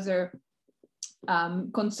other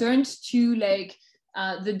concerns, to like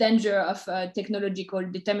the danger of technological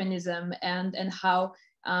determinism and how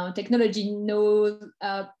technology knows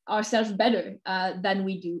ourselves better than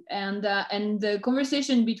we do, and the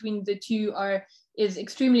conversation between the two is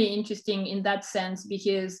extremely interesting in that sense,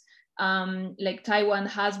 because like Taiwan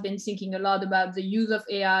has been thinking a lot about the use of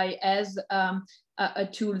AI as a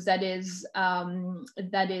tool that is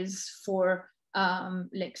for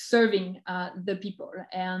like serving the people,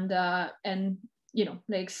 and you know,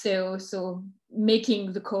 like so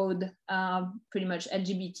making the code pretty much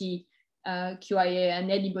LGBT QIA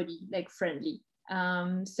and anybody like friendly.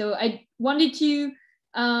 So I wanted to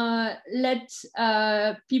let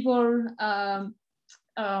people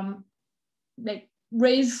like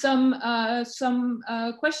raise some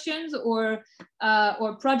questions or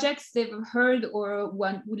projects they've heard or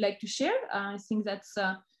one would like to share, I think that's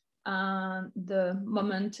the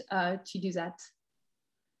moment to do that.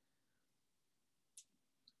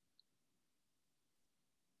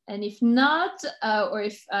 And if not, or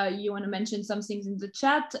if you want to mention some things in the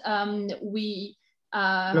chat,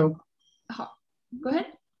 Hello. Go ahead.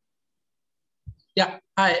 Yeah,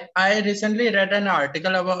 hi. I recently read an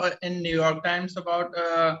article in New York Times about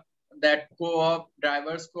that co-op,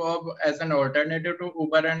 drivers co-op as an alternative to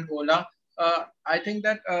Uber and Ola. I think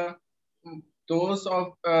that those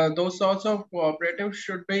sorts of cooperatives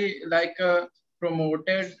should be like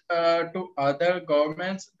promoted to other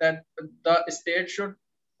governments, that the state should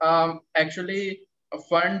actually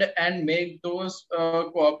fund and make those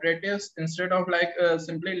cooperatives, instead of like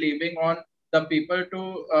simply leaving on the people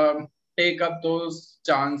to take up those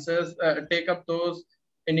chances, take up those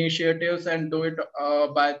initiatives and do it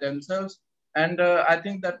by themselves. And I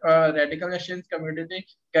think that RadicalxChange community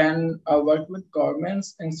can work with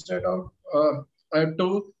governments instead of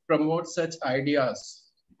to promote such ideas.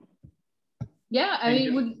 Yeah,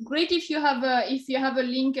 it would great if you have a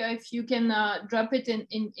link, if you can drop it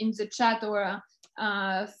in the chat or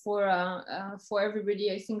for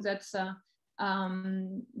everybody. I think that's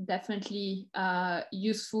definitely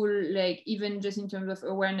useful, like even just in terms of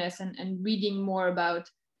awareness and reading more about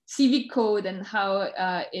civic code and how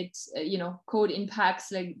it's code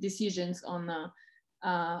impacts like decisions on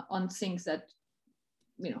things that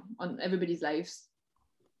on everybody's lives.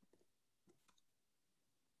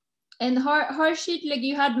 And Harshit, like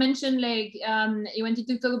you had mentioned, like you wanted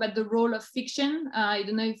to talk about the role of fiction. I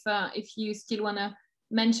don't know if you still want to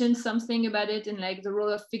mention something about it and like the role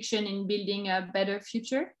of fiction in building a better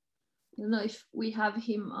future. I don't know if we have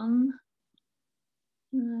him on.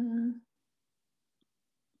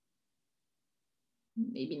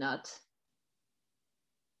 Maybe not.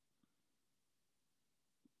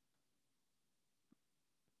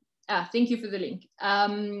 Thank you for the link.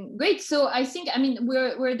 Great. So I think, I mean,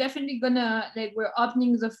 we're definitely gonna, like, we're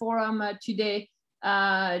opening the forum today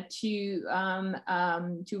to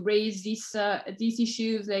raise these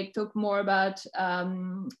issues, like talk more about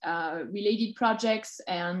related projects,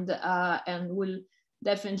 and we'll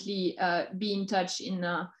definitely be in touch in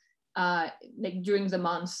like during the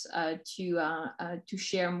months to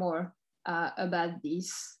share more about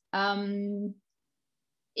this.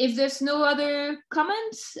 If there's no other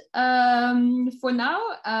comments for now,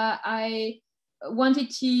 I wanted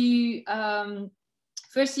to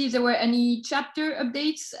first see if there were any chapter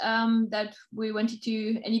updates that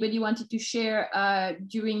anybody wanted to share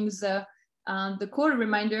during the call.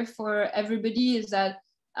 Reminder for everybody is that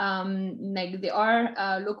like there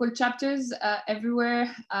are local chapters everywhere,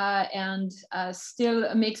 and still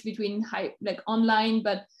a mix between online,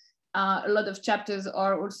 but a lot of chapters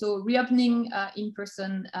are also reopening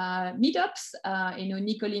in-person meetups.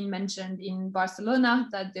 Nicolene mentioned in Barcelona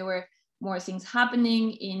that there were more things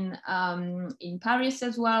happening in Paris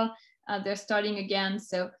as well. They're starting again,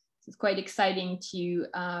 so it's quite exciting to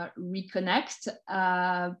reconnect.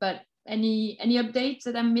 But any updates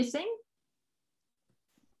that I'm missing?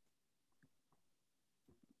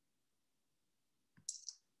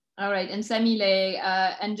 All right, and Samile,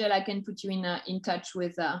 Angela can put you in touch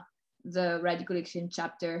with the RadicalxChange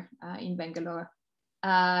chapter in Bangalore.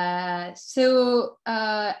 So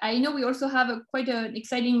I know we also have quite an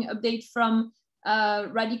exciting update from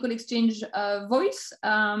RadicalxChange Voice.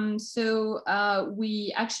 So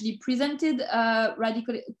we actually presented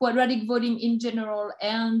quadratic voting in general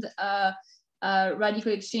and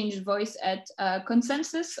RadicalxChange Voice at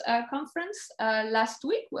Consensus conference last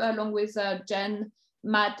week, along with Jen,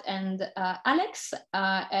 Matt, and Alex,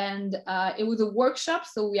 and it was a workshop,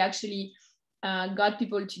 so we actually got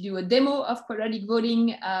people to do a demo of quadratic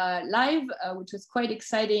voting live, which was quite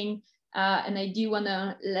exciting, and I do want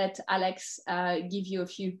to let Alex give you a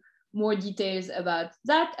few more details about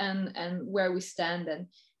that and where we stand, and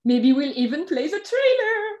maybe we'll even play the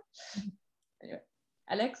trailer. Anyway,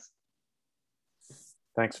 Alex?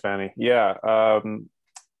 Thanks, Fanny. Yeah.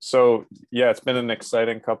 So yeah, it's been an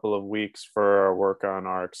exciting couple of weeks for our work on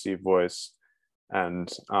RxC Voice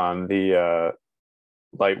and on the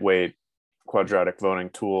lightweight quadratic voting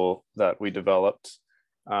tool that we developed.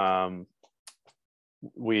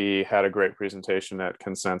 We had a great presentation at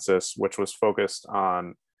Consensus, which was focused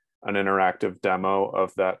on an interactive demo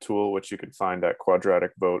of that tool, which you can find at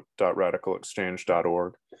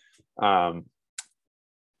quadraticvote.radicalxchange.org.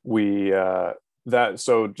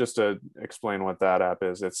 So just to explain what that app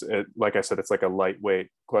is, like I said, it's like a lightweight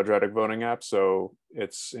quadratic voting app. So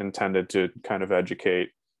it's intended to kind of educate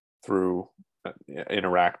through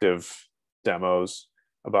interactive demos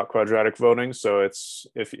about quadratic voting. So it's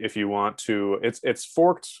if you want to, it's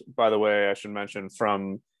forked, by the way, I should mention,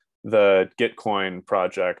 from the Gitcoin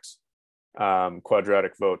project,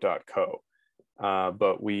 quadraticvote.co.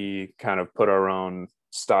 But we kind of put our own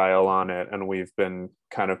style on it, and we've been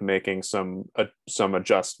kind of making some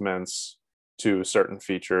adjustments to certain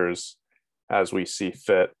features as we see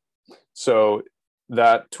fit. So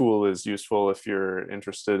that tool is useful if you're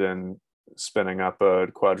interested in spinning up a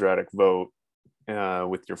quadratic vote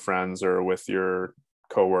with your friends or with your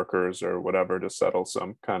coworkers or whatever to settle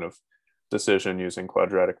some kind of decision using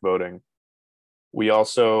quadratic voting. We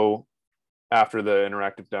also, after the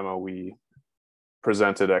interactive demo, we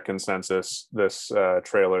presented at Consensus this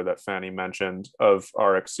trailer that Fanny mentioned of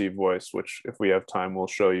RxC Voice, which if we have time, we'll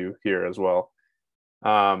show you here as well.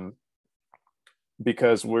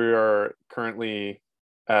 Because we are currently,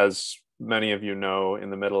 as many of you know,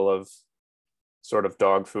 in the middle of sort of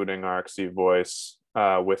dog fooding RxC Voice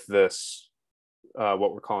with this,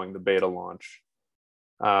 what we're calling the beta launch,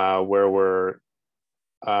 where we're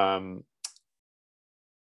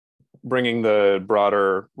bringing the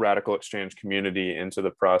broader RadicalxChange community into the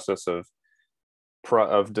process of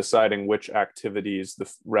deciding which activities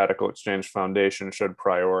the RadicalxChange Foundation should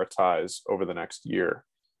prioritize over the next year.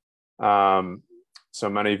 So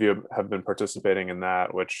many of you have been participating in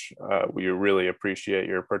that, which we really appreciate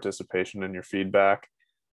your participation and your feedback.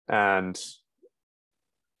 And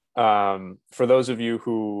for those of you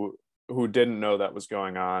who didn't know that was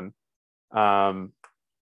going on,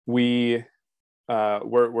 we're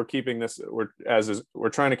keeping this, we're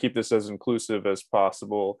trying to keep this as inclusive as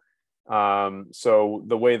possible. So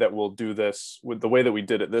the way that we'll do this, with the way that we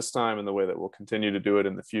did it this time and the way that we'll continue to do it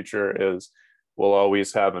in the future, is we'll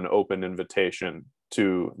always have an open invitation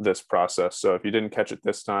to this process. So if you didn't catch it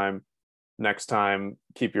this time, next time,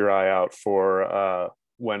 keep your eye out for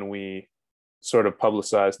when we sort of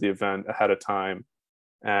publicize the event ahead of time,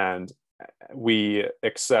 and we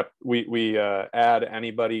add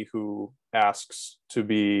anybody who asks to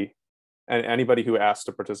be, and anybody who asks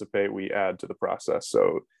to participate, we add to the process.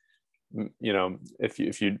 So, you know, if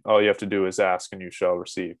you all you have to do is ask and you shall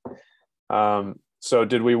receive. So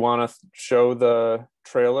did we want to show the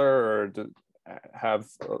trailer, or have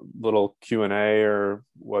a little Q&A, or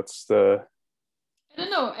what's the? I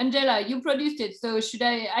don't know, Angela, you produced it, so should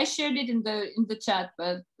I shared it in the chat,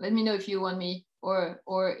 but let me know if you want me, or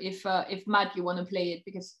if Matt, you want to play it,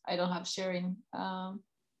 because I don't have sharing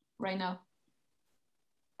right now.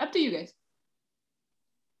 Up to you guys.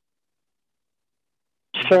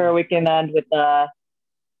 Sure, we can end with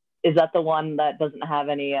is that the one that doesn't have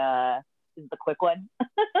any is the quick one?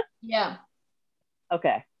 Yeah.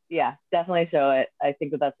 Okay, yeah, definitely show it. I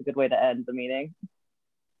think that's a good way to end the meeting.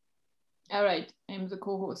 All right, I'm the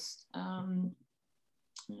co-host. All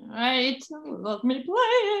right, let me play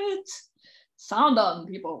it. Sound on,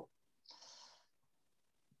 people.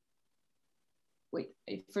 Wait,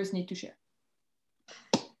 I first need to share.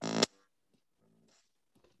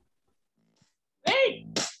 Wait.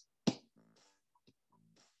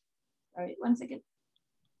 All right, 1 second.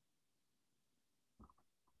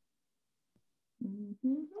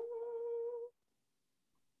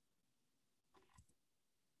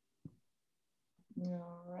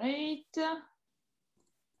 All right. Can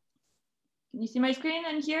you see my screen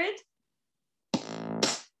and hear it?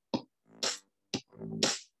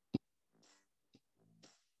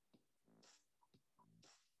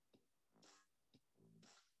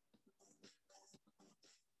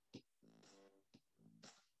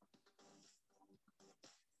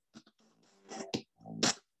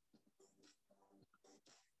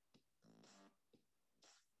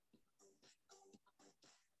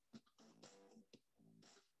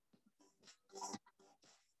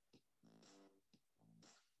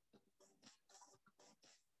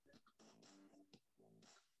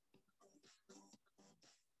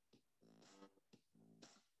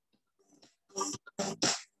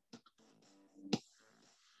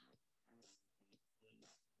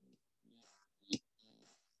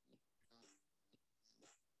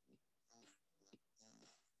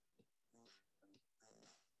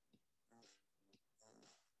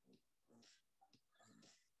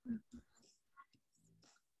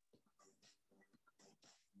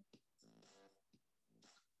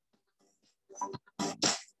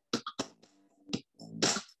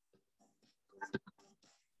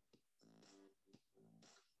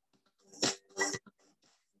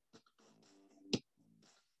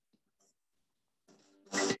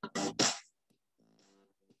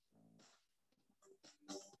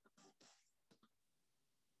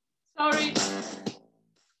 Sorry.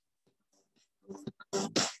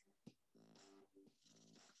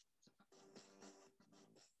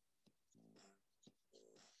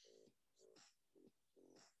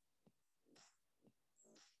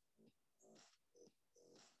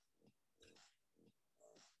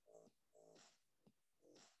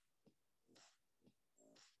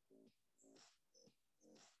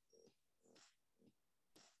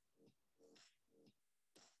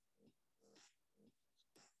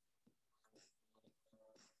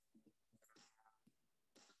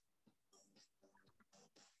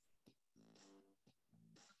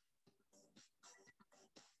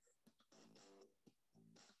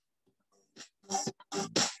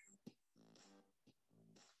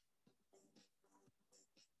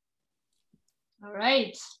 All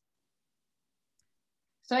right.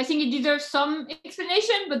 So I think it deserves some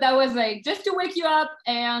explanation, but that was like just to wake you up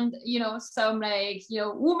and, you know, some like, you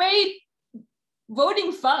know, who made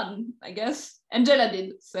voting fun, I guess. Angela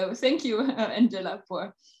did. So thank you, Angela,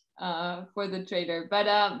 for the trailer.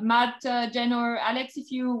 But Matt, Jen, or Alex,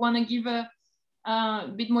 if you want to give a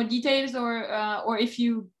bit more details, or if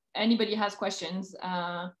anybody has questions,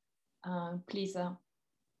 please.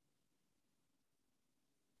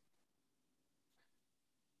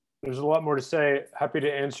 There's a lot more to say. Happy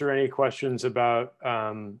to answer any questions about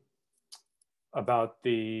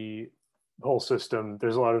the whole system.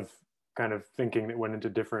 There's a lot of kind of thinking that went into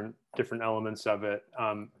different elements of it,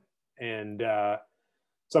 and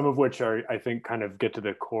some of which are, I think, kind of get to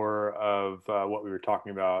the core of what we were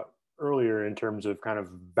talking about earlier in terms of kind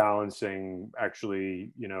of balancing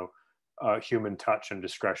actually, you know, human touch and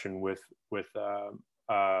discretion with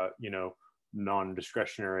you know,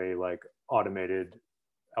 non-discretionary, like automated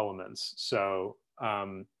elements. So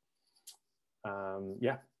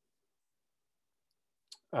yeah.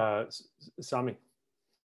 Sami.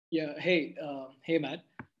 Yeah, hey Matt.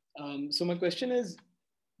 So my question is,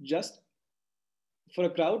 just for a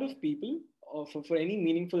crowd of people, or for any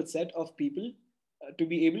meaningful set of people to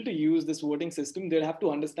be able to use this voting system, they'll have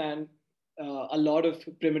to understand a lot of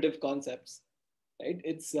primitive concepts, right?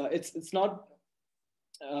 It's not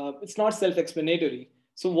self-explanatory.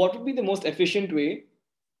 So what would be the most efficient way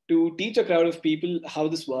to teach a crowd of people how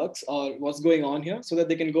this works or what's going on here, so that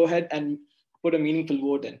they can go ahead and put a meaningful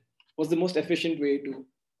vote in? What's the most efficient way to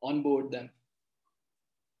onboard them?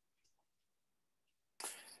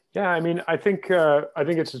 Yeah, I mean, I think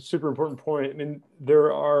it's a super important point. I mean,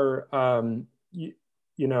 there are, you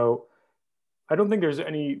know, I don't think there's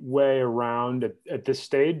any way around at this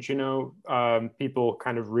stage, you know, people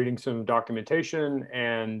kind of reading some documentation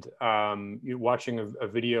and watching a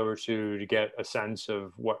video or two to get a sense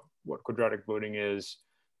of what quadratic voting is,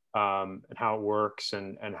 and how it works,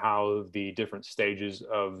 and how the different stages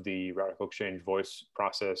of the RadicalxChange voice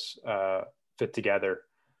process fit together.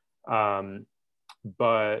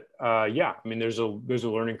 But yeah, I mean, there's a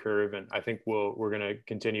learning curve, and I think we're going to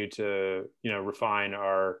continue to, you know, refine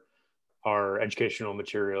our educational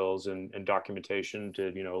materials and documentation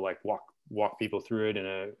to, you know, like walk people through it in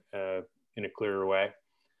a clearer way.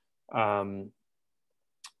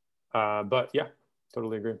 But yeah,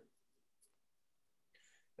 totally agree.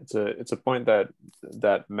 It's a point that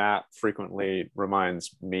Matt frequently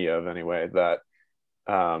reminds me of anyway, that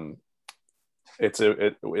it's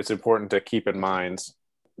important to keep in mind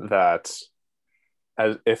that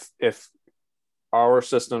if our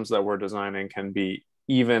systems that we're designing can be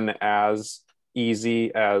even as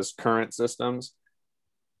easy as current systems,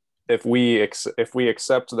 if we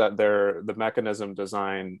accept that the mechanism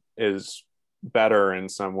design is better in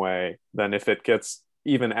some way, then if it gets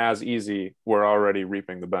even as easy, we're already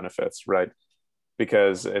reaping the benefits, right?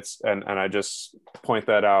 Because and I just point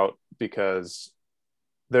that out because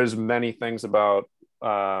there's many things about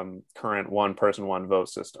current one person, one vote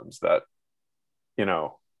systems that, you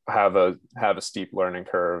know, have a steep learning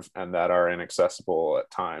curve and that are inaccessible at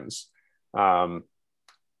times.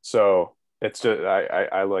 So it's just,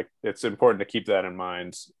 I like, it's important to keep that in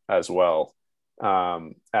mind as well,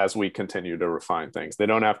 as we continue to refine things. They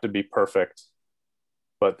don't have to be perfect,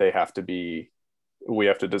 but we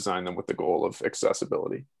have to design them with the goal of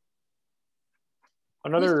accessibility.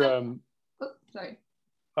 Another, sorry.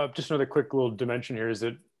 Just another quick little dimension here is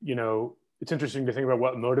that, you know, it's interesting to think about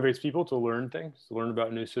what motivates people to learn things, to learn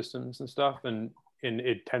about new systems and stuff. And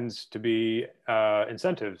it tends to be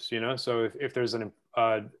incentives, you know? So if there's an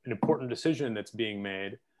important decision that's being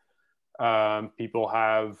made, people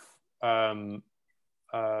have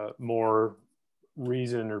more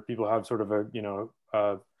reason, or people have sort of a, you know,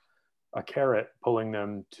 a carrot pulling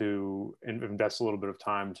them to invest a little bit of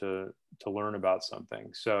time to learn about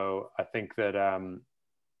something. So I think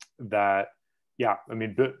that, yeah, I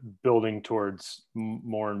mean, building towards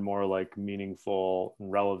more and more like meaningful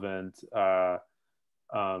and relevant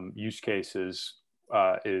use cases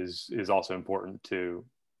is also important to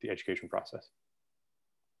the education process.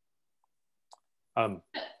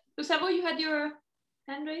 Gustavo, you had your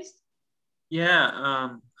hand raised? Yeah,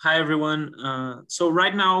 hi everyone. So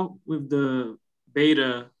right now with the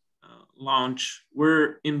beta launch,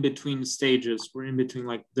 we're in between stages. We're in between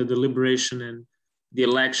like the deliberation and the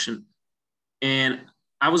election. And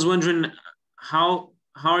I was wondering how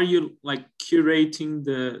are you like curating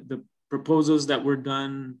the proposals that were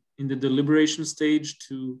done in the deliberation stage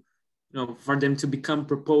to, you know, for them to become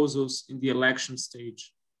proposals in the election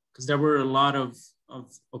stage? Because there were a lot of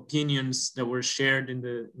opinions that were shared in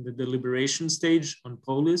the deliberation stage on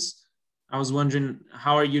Polis. I was wondering,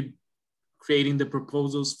 how are you creating the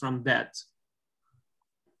proposals from that?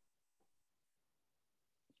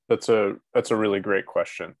 That's a really great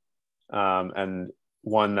question, and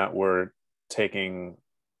one that we're taking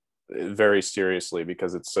very seriously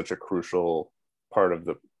because it's such a crucial part of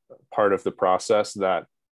the process that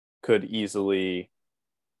could easily,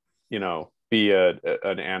 be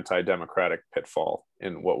an anti-democratic pitfall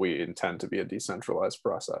in what we intend to be a decentralized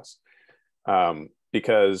process.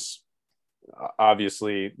 Because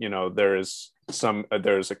obviously, there's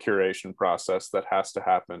a curation process that has to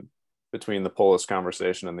happen between the polis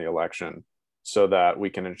conversation and the election, so that we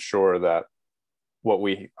can ensure that what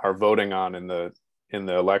we are voting on in the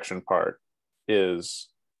election part is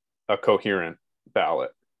a coherent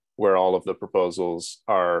ballot where all of the proposals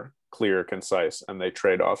are clear, concise, and they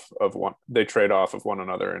trade off of one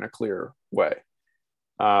another in a clear way.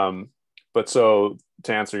 But so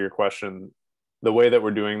to answer your question, the way that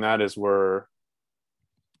we're doing that is we're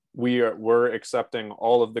accepting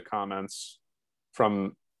all of the comments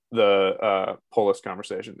from the polis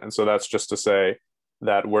conversation, and so that's just to say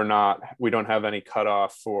that we don't have any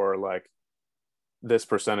cutoff for like this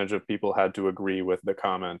percentage of people had to agree with the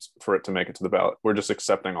comment for it to make it to the ballot. We're just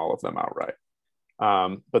accepting all of them outright.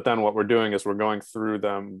 But then what we're doing is we're going through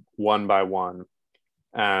them one by one,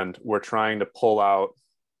 and we're trying to pull out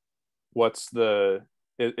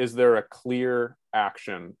is there a clear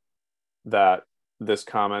action that this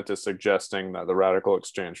comment is suggesting that the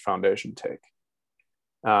RadicalxChange Foundation take?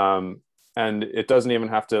 And it doesn't even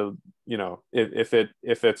have to, if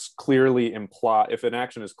it's clearly implied, if an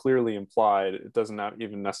action is clearly implied, it doesn't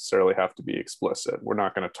even necessarily have to be explicit. We're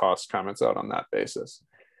not going to toss comments out on that basis.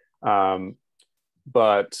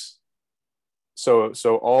 But so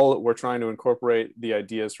we're trying to incorporate the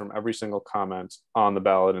ideas from every single comment on the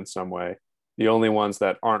ballot in some way. The only ones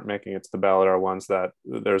that aren't making it to the ballot are ones that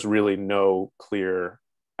there's really no clear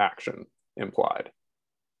action implied.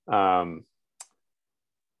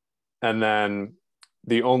 And then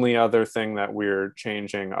the only other thing that we're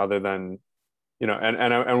changing, other than,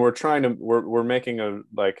 and we're making a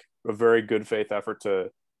very good faith effort to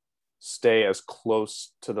stay as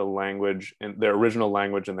close to the language in the original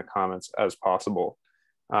language in the comments as possible.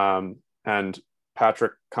 And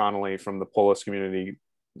Patrick Connolly from the polis community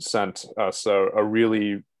sent us a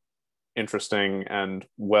really interesting and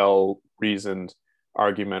well-reasoned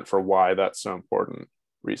argument for why that's so important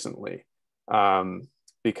recently.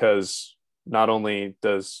 Because not only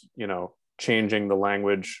does, changing the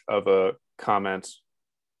language of a comment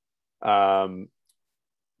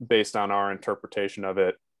based on our interpretation of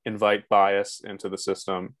it invite bias into the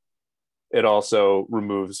system, it also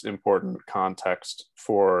removes important context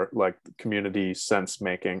for like community sense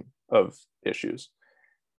making of issues.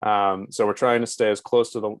 So we're trying to stay as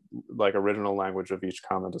close to the original language of each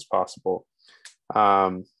comment as possible.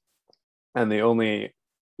 And the only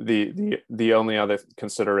other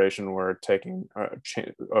consideration we're taking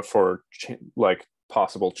for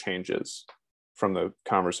possible changes from the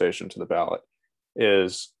conversation to the ballot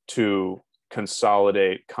is to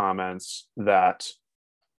consolidate comments that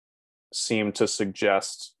seem to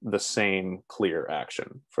suggest the same clear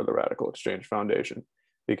action for the RadicalxChange Foundation,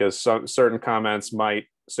 because certain comments might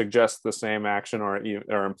suggest the same action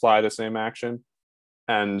or imply the same action,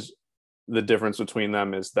 and the difference between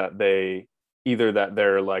them is that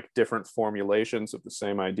they're like different formulations of the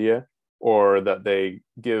same idea, or that they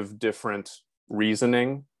give different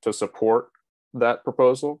reasoning to support that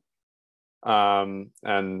proposal, and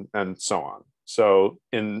so on. So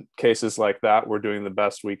in cases like that, we're doing the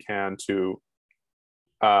best we can to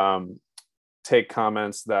take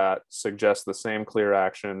comments that suggest the same clear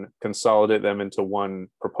action, consolidate them into one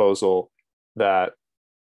proposal that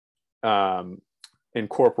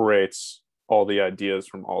incorporates all the ideas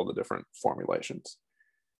from all the different formulations.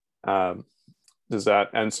 And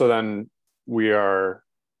so then we're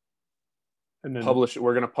going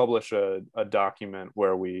to publish a document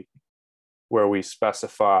where we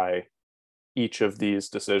specify each of these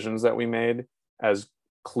decisions that we made as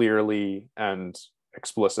clearly and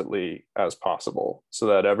explicitly as possible, so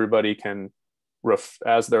that everybody can,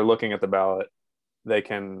 as they're looking at the ballot, they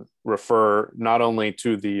can refer not only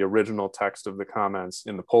to the original text of the comments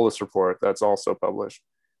in the polis report that's also published,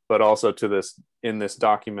 but also to in this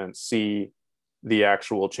document, see the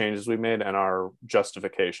actual changes we made and our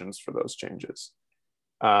justifications for those changes.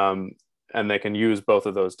 And they can use both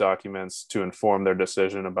of those documents to inform their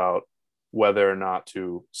decision about whether or not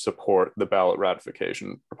to support the ballot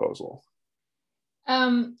ratification proposal.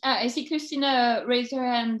 I see Christina raise her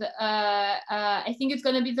hand. I think it's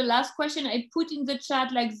going to be the last question. I put in the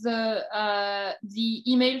chat like the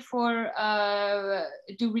email for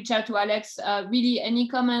to reach out to Alex. Really, any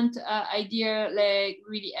comment, idea, like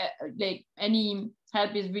really, like any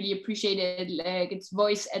help is really appreciated. Like it's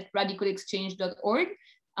voice@radicalxchange.org.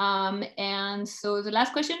 And so the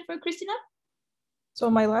last question for Christina. So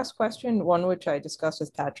my last question, one which I discussed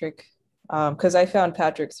with Patrick, because I found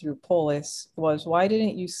Patrick through Polis, was why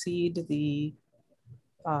didn't you seed the,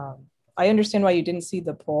 I understand why you didn't seed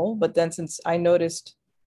the poll, but then since I noticed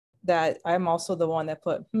that I'm also the one that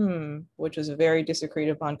put, which was a very disagreed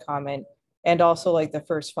upon comment, and also like the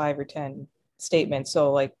first 5 or 10 statements.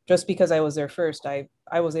 So like, just because I was there first, I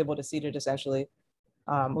was able to seed it essentially.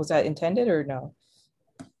 Was that intended or no?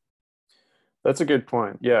 That's a good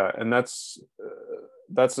point. Yeah. And that's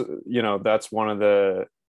you know, that's one of the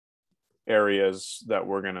areas that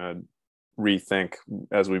we're going to rethink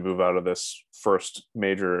as we move out of this first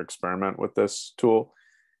major experiment with this tool.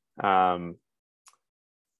 So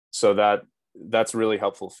that's really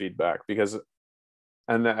helpful feedback, because,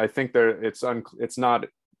 and I think it's not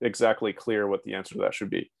exactly clear what the answer to that should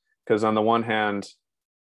be, because on the one hand,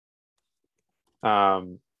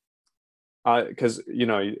 because you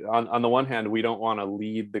know, on the one hand, we don't want to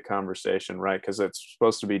lead the conversation, right? Because it's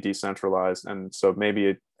supposed to be decentralized, and so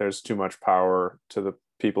maybe there's too much power to the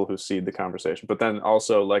people who seed the conversation. But then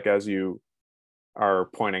also, like as you are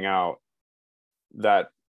pointing out, that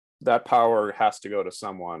power has to go to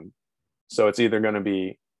someone. So it's either going to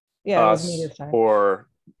be us or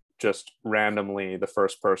just randomly the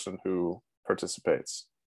first person who participates.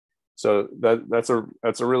 So that's a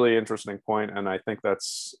really interesting point, and I think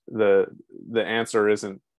that's the answer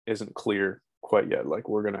isn't clear quite yet. Like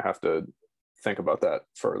we're going to have to think about that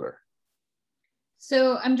further.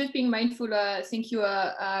 So I'm just being mindful. Thank you,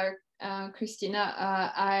 Christina.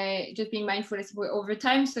 I just being mindful as we're over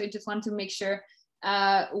time, so I just want to make sure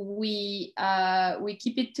we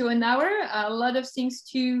keep it to an hour. A lot of things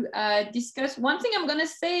to discuss. One thing I'm going to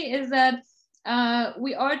say is that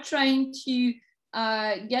we are trying to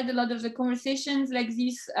get a lot of the conversations like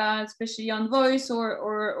this, especially on voice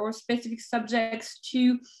or specific subjects,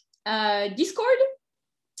 to Discord.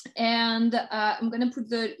 And I'm gonna put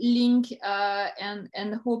the link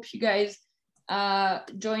and hope you guys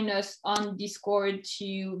join us on Discord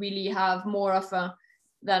to really have more of a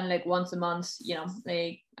than like once a month, you know,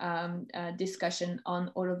 like discussion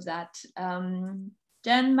on all of that.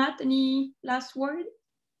 Jen, Matt, any last word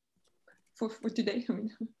for today? I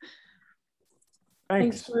mean.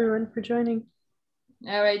 Thanks everyone for joining.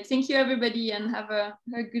 All right, thank you everybody, and have a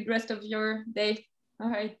good rest of your day. All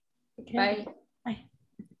right, okay. Bye.